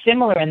 It's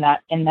similar in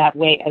that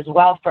way as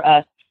well for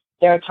us.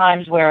 There are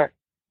times where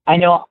I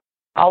know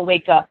I'll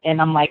wake up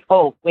and I'm like,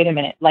 oh, wait a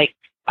minute, like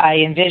I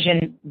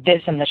envision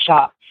this in the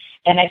shop.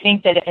 And I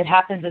think that it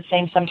happens the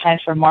same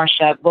sometimes for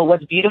Marsha. But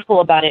what's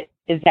beautiful about it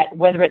is that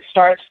whether it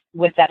starts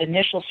with that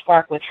initial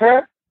spark with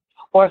her,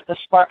 or if the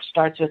spark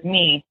starts with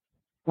me,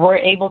 we're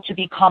able to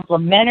be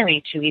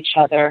complementary to each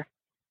other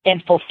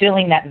in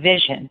fulfilling that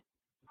vision.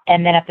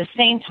 And then at the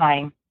same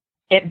time,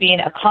 it being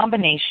a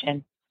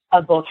combination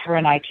of both her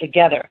and I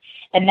together.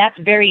 And that's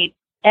very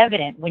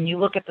evident when you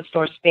look at the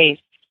store space.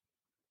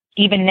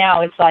 Even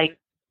now, it's like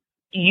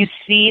you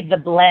see the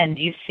blend.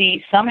 You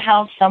see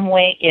somehow, some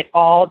way, it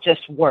all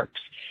just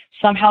works.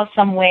 Somehow,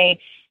 some way,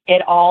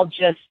 it all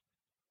just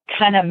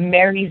kind of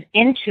marries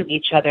into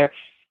each other,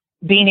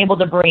 being able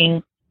to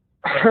bring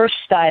her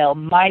style,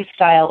 my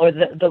style, or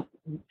the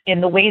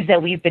in the ways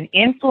that we've been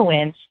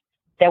influenced,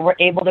 that we're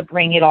able to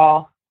bring it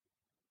all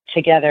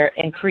together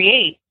and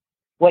create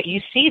what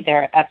you see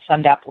there at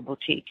Sundappled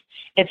Boutique.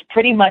 It's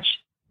pretty much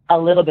a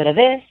little bit of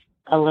this,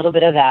 a little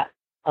bit of that,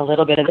 a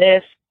little bit of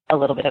this, a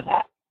little bit of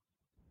that.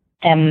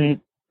 And,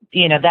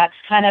 that's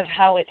kind of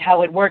how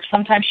it works.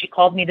 Sometimes she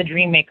calls me the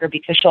dream maker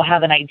because she'll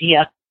have an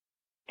idea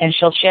and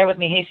she'll share with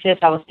me, hey, sis,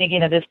 I was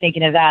thinking of this,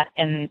 thinking of that.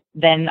 And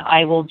then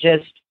I will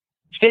just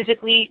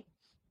physically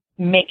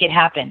make it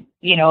happen.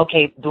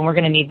 Okay, then we're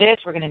going to need this,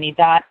 we're going to need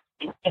that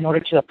in order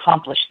to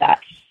accomplish that.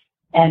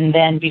 And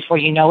then before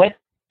you know it,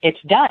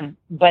 it's done.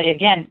 But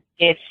again,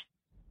 it's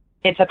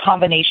a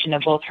combination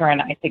of both her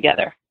and I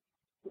together.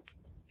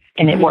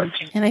 And it works.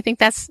 And I think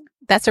that's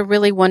a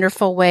really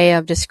wonderful way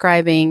of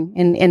describing,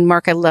 and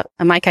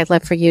Mike, I'd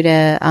love for you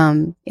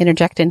to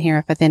interject in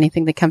here with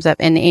anything that comes up,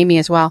 and Amy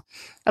as well,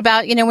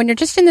 about, when you're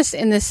just in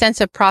the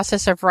sense of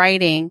process of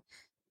writing.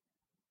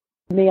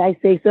 May I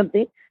say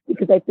something?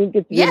 Because I think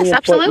it's really yes,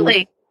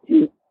 absolutely.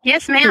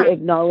 Yes, ma'am. To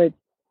acknowledge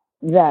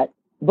that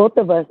both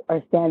of us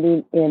are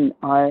standing in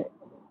our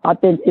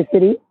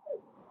authenticity,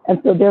 and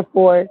so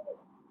therefore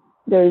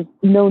there's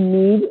no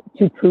need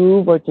to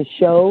prove or to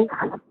show.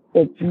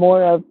 It's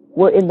more of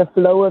we're in the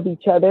flow of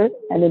each other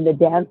and in the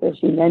dance, as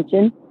she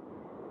mentioned.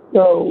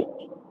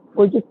 So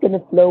we're just going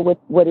to flow with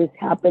what is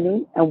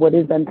happening and what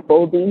is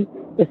unfolding.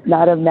 It's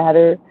not a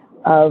matter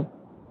of,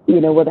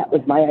 well, that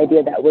was my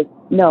idea.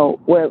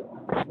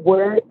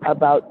 We're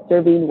about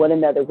serving one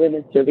another,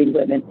 women serving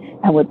women.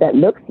 And what that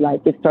looks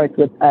like, it starts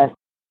with us.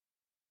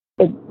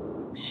 It's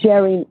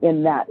sharing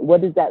in that.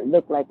 What does that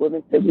look like,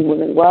 women serving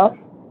women? Well,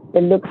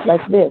 it looks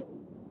like this.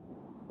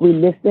 We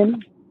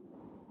listen,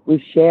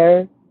 we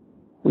share,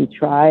 we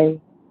try,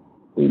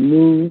 we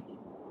move,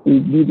 we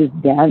do this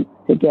dance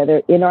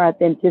together in our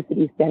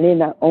authenticity, standing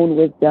in our own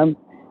wisdom,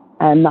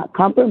 and not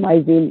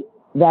compromising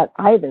that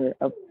either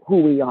of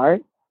who we are,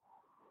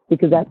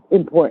 because that's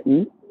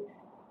important.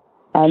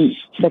 And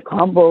the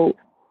combo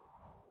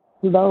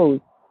flows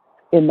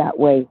in that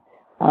way.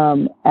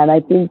 And I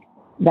think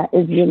that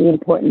is really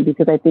important,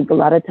 because I think a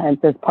lot of times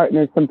as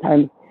partners,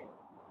 sometimes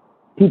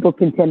people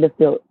can tend to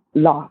feel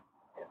lost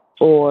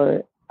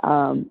or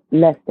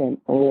less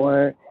than,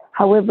 or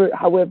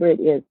however it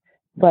is.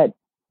 But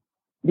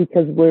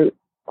because we're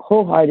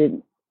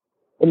wholehearted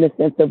in the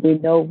sense of we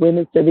know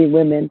women serving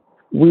women,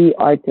 we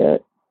are to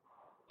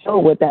show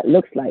what that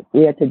looks like.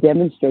 We are to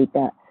demonstrate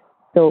that.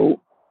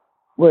 So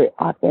we're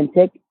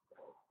authentic,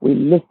 we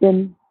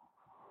listen,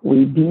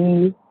 we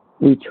be,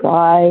 we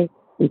try,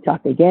 we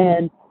talk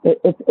again.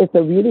 It's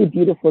a really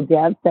beautiful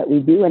dance that we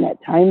do, and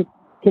at times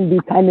can be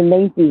kind of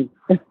lengthy.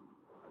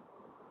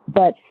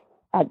 But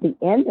at the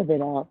end of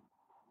it all,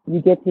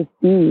 you get to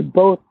see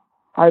both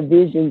our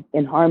visions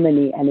in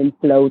harmony and in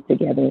flow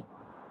together.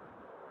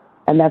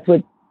 And that's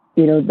what,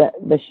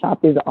 the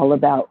shop is all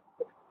about.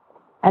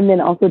 And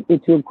then also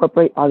to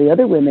incorporate all the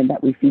other women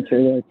that we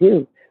feature there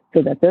too,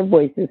 so that their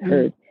voice is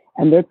heard,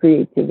 and their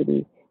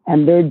creativity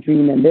and their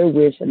dream and their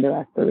wish and their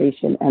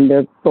aspiration and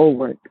their soul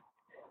work.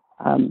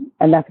 And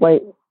that's why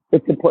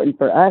it's important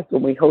for us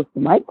when we host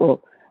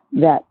Michael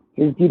that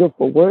his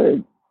beautiful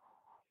words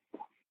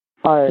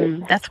are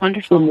that's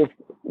wonderful. In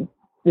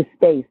this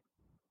space.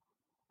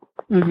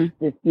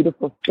 This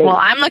beautiful space. Well,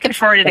 I'm looking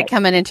forward to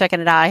coming and checking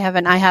it out. I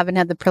haven't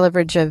had the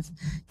privilege of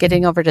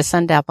getting over to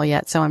Sundapple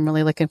yet, so I'm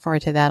really looking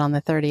forward to that on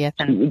the 30th.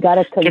 And you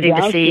gotta come getting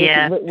down to see.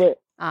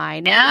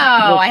 I know.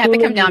 I have to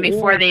come down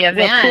before the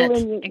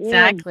event.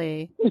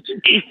 Exactly.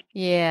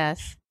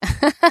 Yes.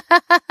 Because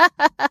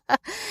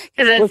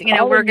there's going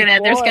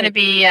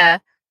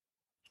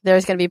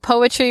to be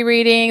poetry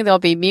reading. There'll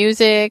be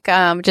music,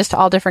 just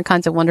all different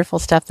kinds of wonderful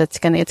stuff. It's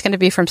going to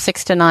be from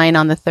 6 to 9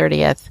 on the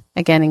 30th,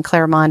 again in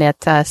Claremont at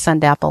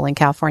Sundapple in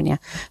California.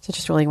 So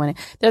just really want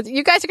to.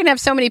 You guys are going to have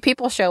so many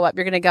people show up.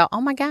 You're going to go,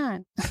 oh my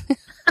God.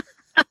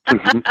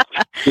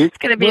 It's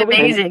going to be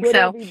amazing.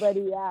 So.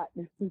 Everybody at.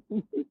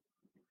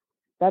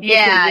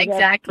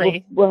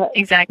 Exactly.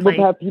 Exactly.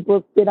 We'll have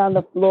people sit on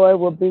the floor.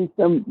 We'll bring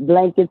some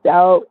blankets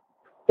out.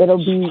 It'll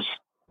be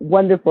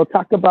wonderful.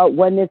 Talk about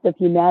oneness of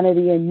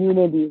humanity and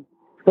unity.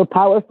 So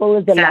powerful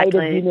is the light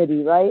of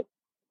unity, right?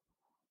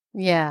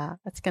 Yeah,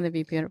 that's going to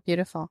be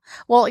beautiful.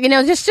 Well,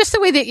 just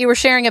the way that you were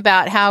sharing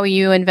about how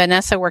you and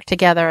Vanessa work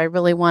together, I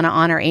really want to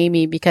honor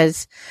Amy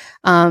because,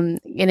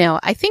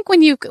 I think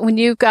when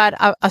you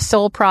got a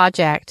soul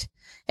project,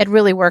 it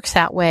really works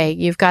that way.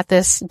 You've got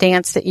this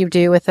dance that you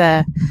do with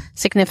a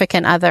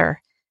significant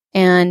other,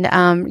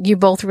 and you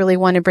both really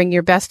want to bring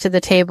your best to the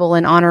table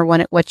and honor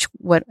what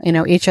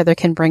each other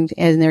can bring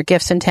in their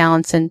gifts and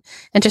talents and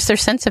just their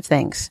sense of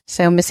things.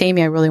 So, Miss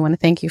Amy, I really want to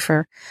thank you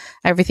for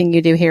everything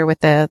you do here with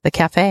the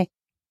cafe.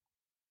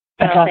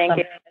 Well, thank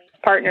you.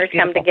 Partners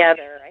come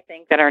together. I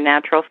think that are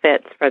natural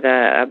fits for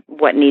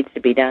what needs to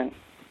be done.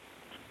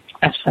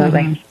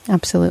 Absolutely. Mm-hmm.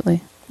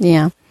 Absolutely.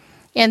 Yeah.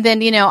 And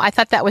then, I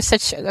thought that was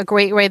such a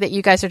great way that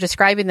you guys are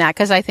describing that,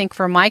 because I think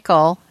for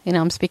Michael,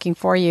 I'm speaking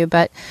for you,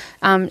 but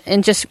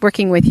and just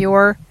working with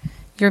your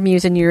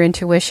muse and your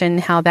intuition,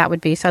 how that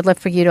would be. So I'd love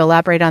for you to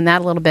elaborate on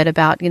that a little bit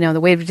about, the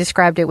way we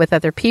described it with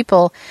other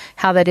people,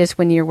 how that is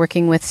when you're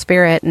working with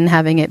spirit and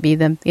having it be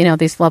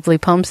these lovely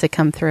poems that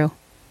come through.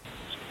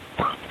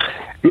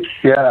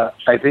 Yeah,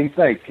 I think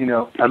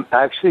I'm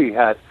actually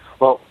I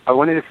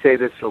wanted to say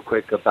this real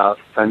quick about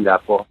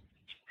Sundappled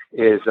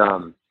is,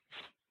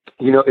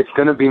 it's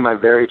going to be my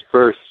very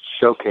first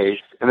showcase,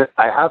 and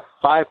I have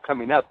 5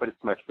 coming up, but it's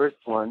my first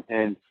one,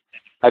 and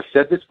I've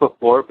said this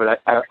before,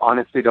 but I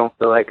honestly don't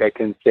feel like I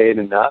can say it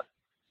enough,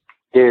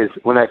 is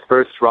when I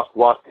first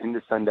walked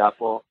into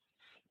Sundappled,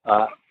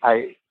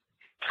 I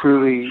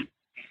truly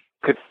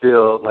could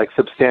feel,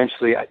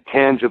 substantially,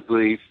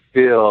 tangibly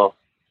feel,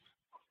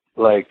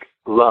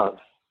 love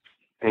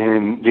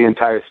in the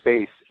entire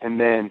space, and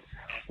then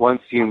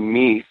once you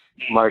meet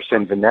Marsha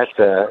and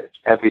Vanessa,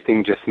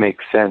 everything just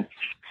makes sense.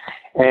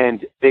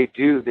 And they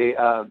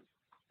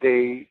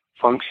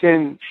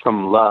function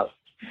from love.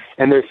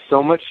 And there's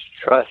so much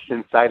trust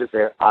inside of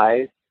their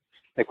eyes.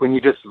 When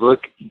you just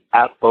look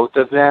at both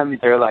of them,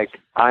 they're like,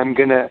 I'm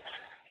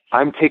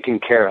taken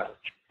care of.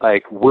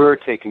 We're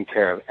taken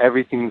care of.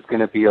 Everything's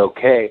going to be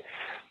okay.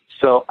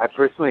 So I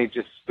personally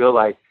just feel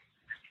like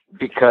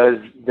because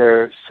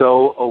they're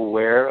so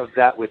aware of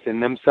that within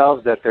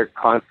themselves that they're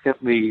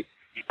constantly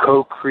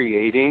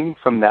co-creating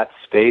from that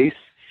space.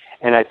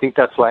 And I think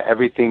that's why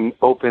everything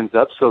opens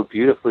up so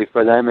beautifully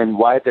for them and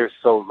why they're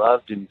so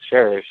loved and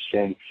cherished.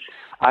 And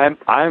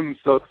I'm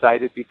so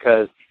excited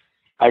because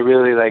I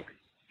really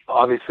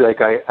obviously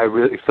I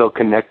really feel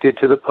connected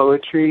to the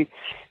poetry,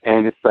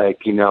 and it's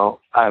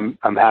I'm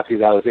happy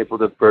that I was able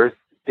to birth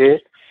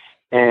it,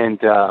 and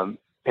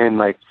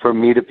for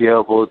me to be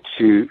able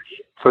to,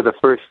 for the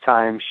first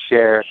time,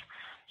 share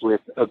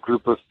with a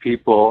group of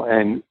people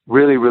and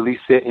really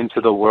release it into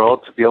the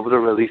world, to be able to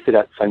release it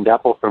at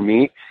Sundappled for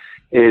me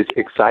is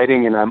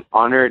exciting, and I'm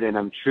honored, and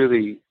I'm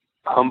truly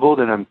humbled,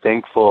 and I'm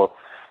thankful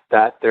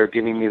that they're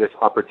giving me this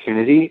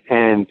opportunity.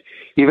 And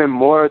even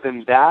more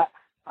than that,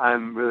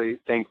 I'm really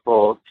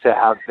thankful to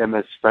have them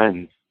as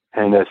friends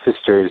and as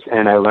sisters,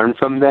 and I learn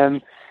from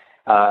them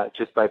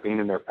just by being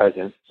in their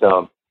presence.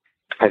 So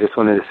I just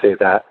wanted to say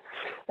that.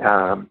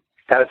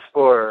 As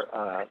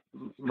for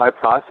my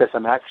process,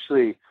 I'm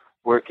actually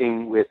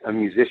working with a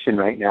musician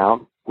right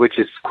now, which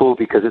is cool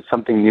because it's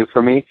something new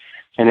for me.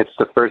 And it's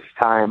the first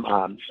time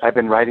I've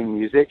been writing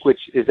music, which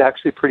is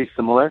actually pretty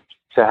similar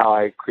to how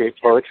I create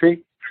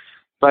poetry.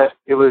 But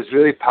it was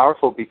really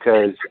powerful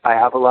because I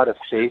have a lot of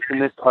faith in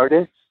this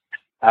artist.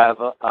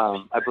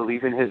 I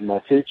believe in his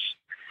message.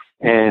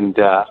 And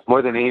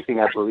more than anything,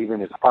 I believe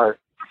in his heart.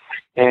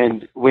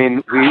 And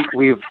when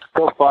we've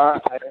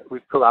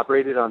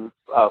collaborated on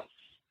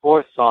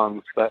 4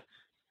 songs, but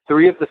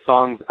 3 of the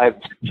songs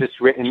I've just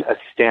written a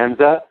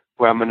stanza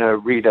where I'm going to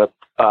read a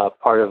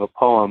part of a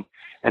poem,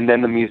 and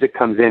then the music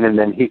comes in, and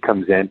then he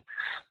comes in.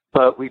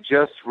 But we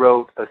just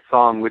wrote a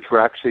song which we're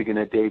actually going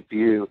to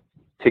debut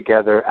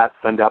together at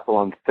Sundappled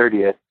on the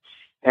 30th.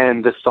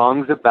 And the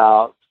song's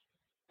about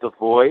the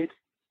void.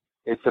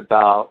 It's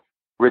about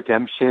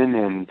redemption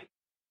and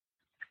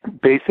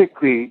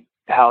basically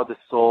how the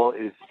soul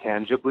is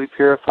tangibly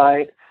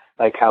purified,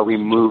 like how we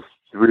move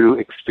through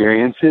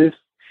experiences.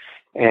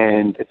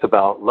 And it's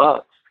about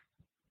love.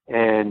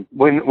 And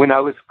when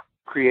I was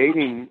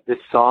creating this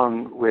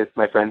song with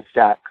my friend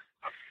Stack,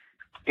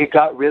 it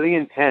got really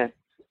intense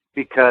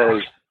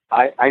because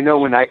I know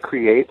when I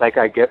create,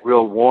 I get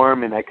real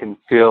warm and I can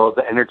feel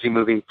the energy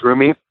moving through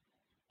me,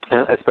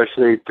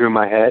 especially through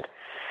my head.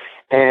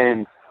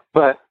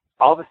 But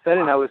all of a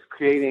sudden I was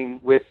creating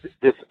with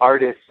this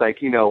artist,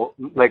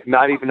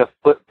 not even a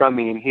foot from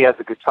me, and he has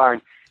a guitar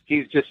and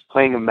he's just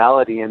playing a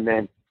melody, and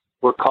then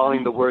we're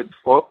calling the words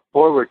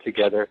forward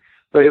together.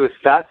 But it was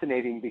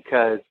fascinating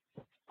because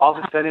all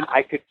of a sudden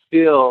I could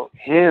feel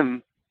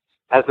him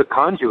as a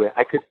conduit.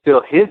 I could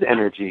feel his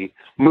energy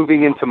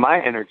moving into my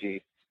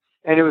energy.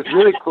 And it was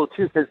really cool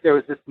too, because there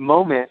was this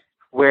moment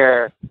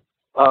where,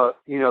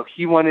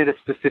 he wanted a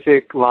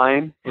specific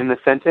line in the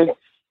sentence,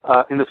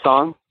 in the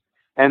song.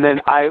 And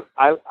then I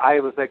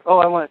was like, oh,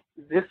 I want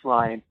this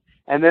line.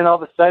 And then all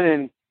of a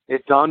sudden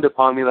it dawned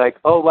upon me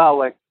oh,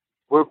 wow,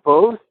 we're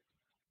both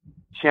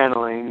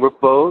channeling, we're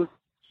both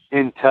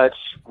in touch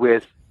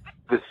with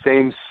the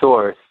same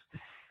source,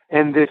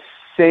 and this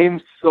same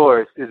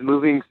source is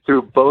moving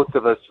through both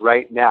of us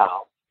right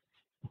now,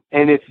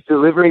 and it's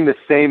delivering the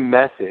same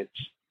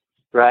message,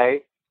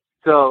 right?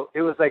 So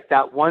it was like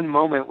that one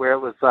moment where it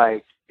was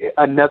like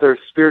another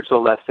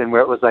spiritual lesson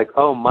where it was like,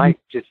 oh, Mike,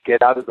 just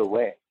get out of the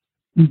way.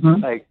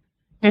 Like,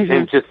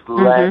 and just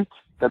let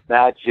the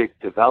magic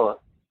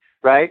develop,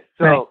 right?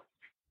 So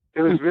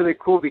it was really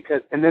cool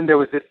because, and then there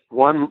was this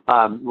one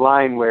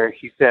line where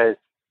he says,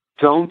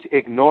 don't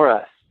ignore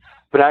us.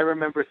 But I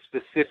remember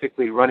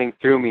specifically running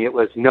through me, it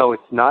was, no,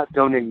 it's not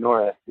don't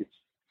ignore us. It's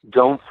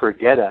don't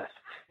forget us.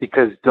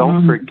 Because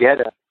don't forget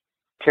us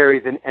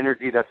carries an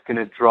energy that's going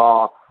to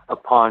draw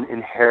upon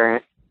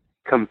inherent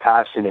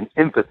compassion and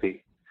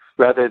empathy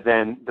rather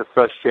than the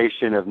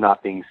frustration of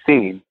not being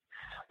seen,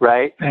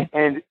 right?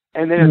 And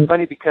then it's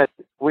funny because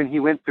when he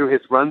went through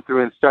his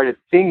run-through and started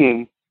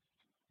singing,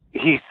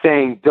 he's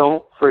saying,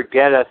 don't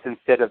forget us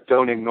instead of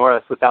don't ignore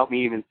us without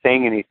me even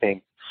saying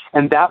anything.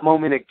 And that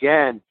moment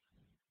again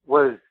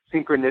was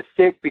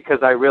synchronistic because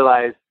I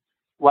realized,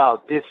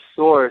 wow, this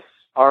source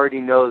already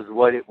knows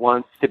what it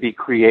wants to be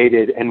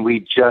created and we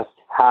just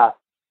have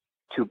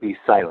to be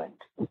silent.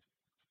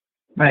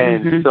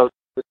 And so,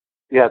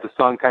 yeah, the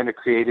song kind of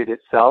created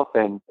itself.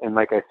 And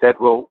like I said,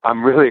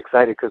 I'm really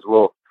excited because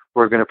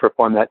we're going to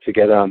perform that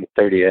together on the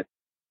 30th.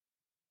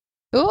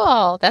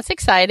 Cool. That's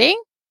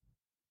exciting.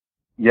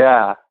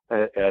 Yeah,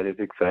 it is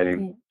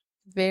exciting.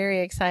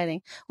 Very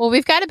exciting. Well,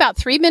 we've got about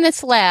 3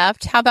 minutes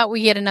left. How about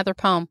we get another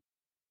poem?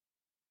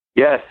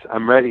 Yes,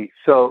 I'm ready.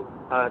 So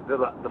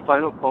the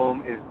final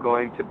poem is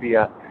going to be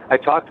I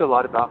talked a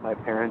lot about my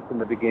parents in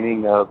the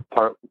beginning of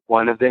part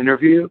 1 of the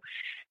interview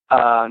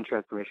on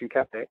Transformation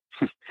Cafe.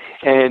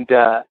 And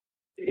I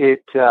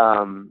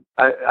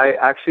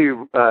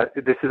actually,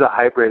 this is a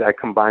hybrid. I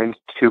combined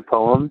 2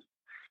 poems,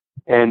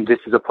 and this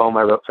is a poem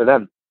I wrote for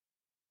them.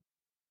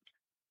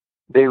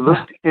 They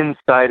looked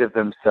inside of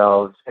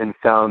themselves and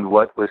found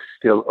what was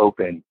still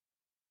open.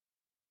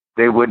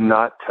 They would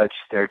not touch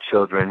their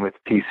children with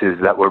pieces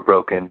that were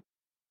broken.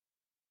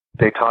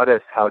 They taught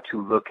us how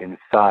to look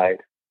inside.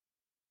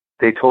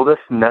 They told us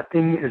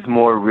nothing is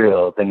more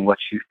real than what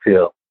you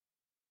feel.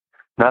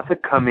 Not the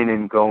coming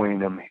and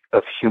going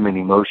of human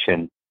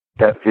emotion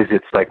that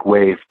visits like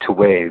wave to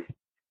wave,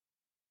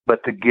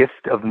 but the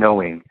gift of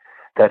knowing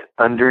that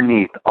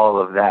underneath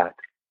all of that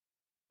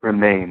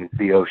remains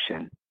the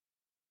ocean.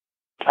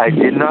 I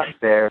did not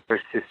bear her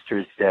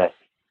sister's death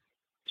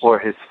or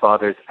his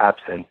father's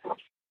absence.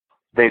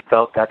 They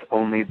felt that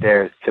only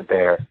theirs to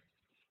bear,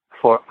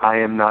 for I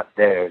am not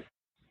theirs,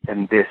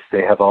 and this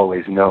they have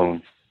always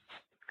known.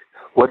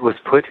 What was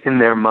put in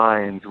their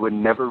minds would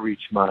never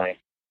reach mine,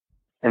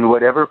 and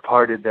whatever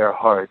parted their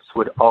hearts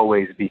would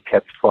always be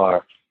kept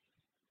far.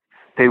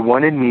 They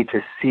wanted me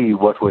to see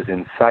what was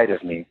inside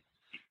of me,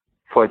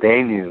 for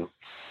they knew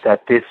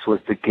that this was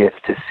the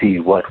gift to see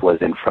what was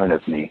in front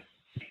of me.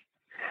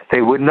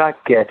 They would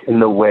not get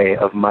in the way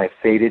of my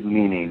faded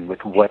meaning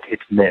with what it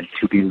meant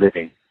to be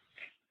living.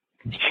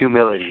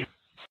 Humility,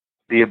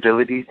 the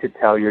ability to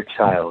tell your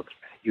child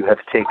you have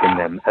taken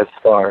them as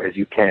far as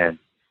you can.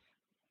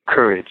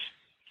 Courage,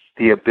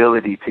 the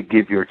ability to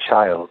give your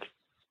child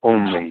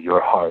only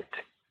your heart.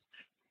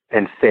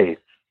 And faith,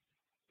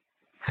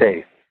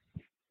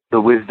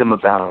 the wisdom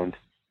abound,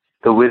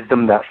 the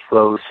wisdom that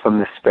flows from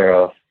the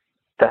sparrow,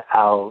 the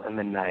owl and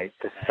the night,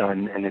 the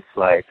sun and its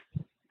light.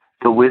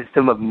 The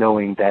wisdom of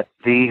knowing that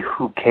they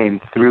who came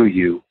through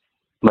you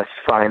must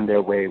find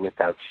their way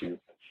without you.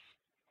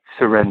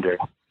 Surrender,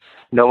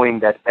 knowing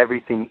that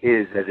everything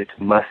is as it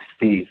must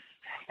be,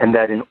 and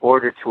that in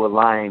order to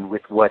align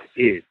with what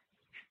is,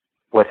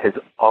 what has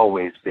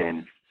always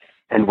been,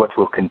 and what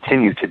will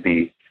continue to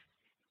be,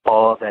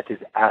 all that is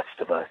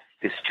asked of us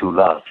is to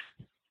love,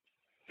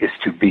 is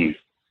to be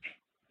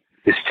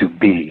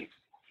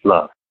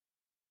love.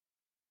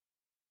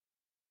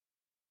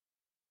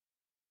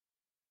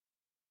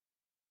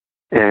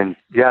 And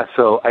yeah,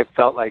 so I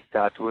felt like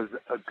that was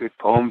a good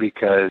poem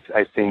because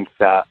I think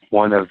that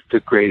one of the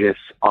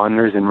greatest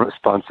honors and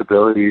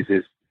responsibilities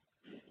is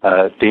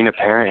being a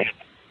parent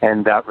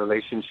and that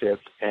relationship.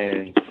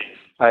 And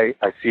I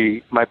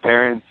see my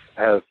parents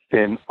have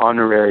been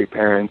honorary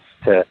parents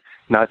to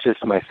not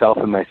just myself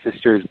and my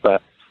sisters,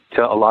 but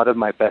to a lot of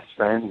my best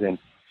friends and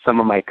some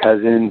of my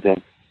cousins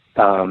and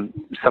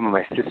some of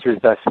my sister's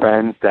best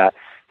friends that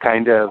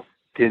kind of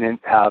didn't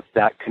have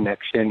that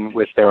connection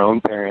with their own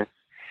parents.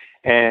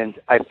 And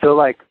I feel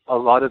like a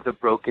lot of the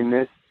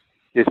brokenness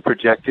is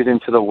projected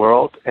into the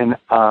world. And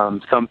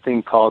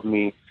something called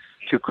me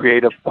to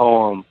create a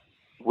poem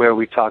where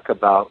we talk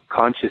about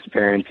conscious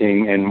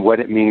parenting and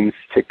what it means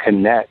to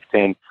connect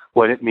and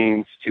what it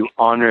means to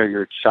honor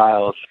your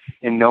child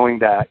and knowing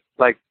that,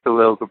 like the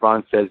little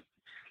Gabron says,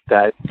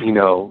 that, you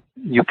know,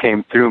 you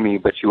came through me,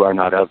 but you are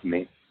not of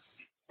me.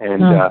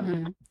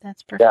 And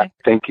that's perfect. Yeah,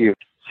 thank you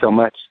so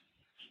much.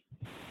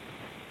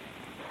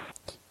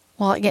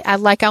 Well,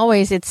 like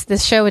always,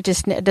 this show. It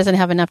just doesn't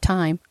have enough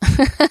time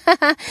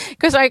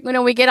because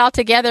we get all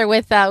together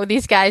with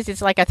these guys.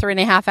 It's like a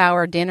 3.5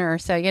 hour dinner.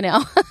 So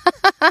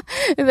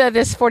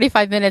this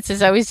 45 minutes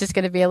is always just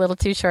going to be a little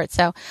too short.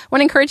 So I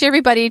want to encourage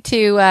everybody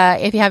to,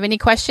 if you have any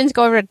questions,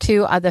 go over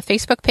to the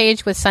Facebook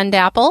page with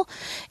Sundapple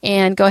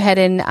and go ahead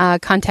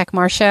and contact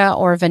Marsha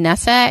or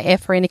Vanessa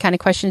if for any kind of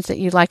questions that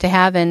you'd like to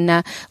have,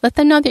 and let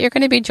them know that you're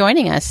going to be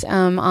joining us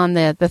on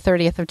the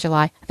 30th of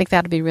July. I think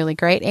that'll be really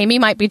great. Amy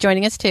might be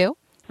joining us too.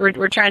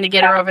 We're trying to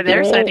get her over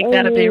there, so I think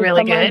that'll be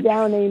really good.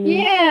 Down,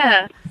 Amy.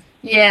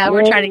 Yeah,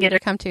 we're trying to get her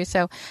to come too.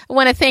 So I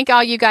want to thank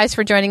all you guys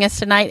for joining us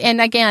tonight. And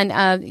again,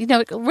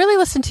 really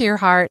listen to your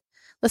heart.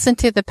 Listen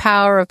to the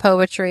power of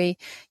poetry.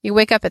 You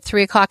wake up at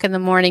 3:00 in the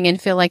morning and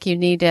feel like you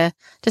need to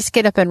just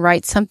get up and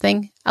write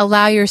something.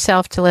 Allow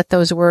yourself to let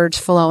those words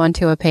flow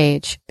onto a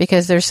page,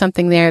 because there's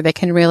something there that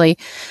can really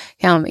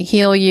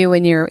heal you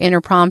in your inner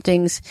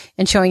promptings,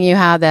 and showing you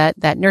how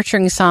that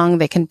nurturing song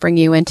that can bring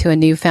you into a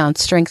newfound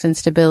strength and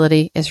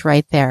stability is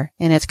right there,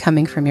 and it's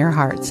coming from your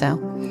heart. So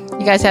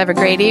you guys have a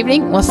great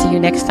evening. We'll see you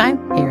next time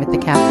here at the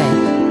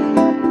cafe.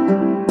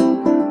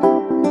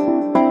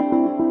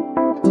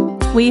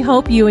 We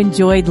hope you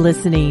enjoyed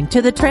listening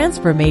to the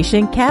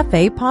Transformation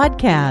Cafe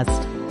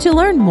podcast. To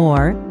learn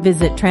more,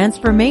 visit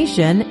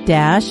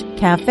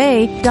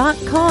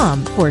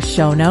transformation-cafe.com for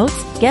show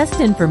notes, guest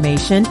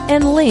information,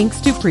 and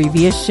links to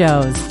previous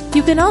shows.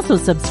 You can also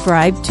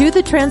subscribe to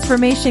the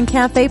Transformation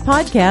Cafe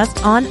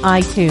podcast on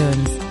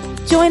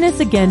iTunes. Join us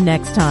again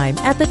next time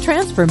at the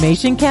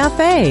Transformation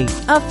Cafe,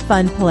 a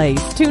fun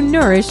place to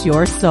nourish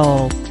your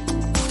soul.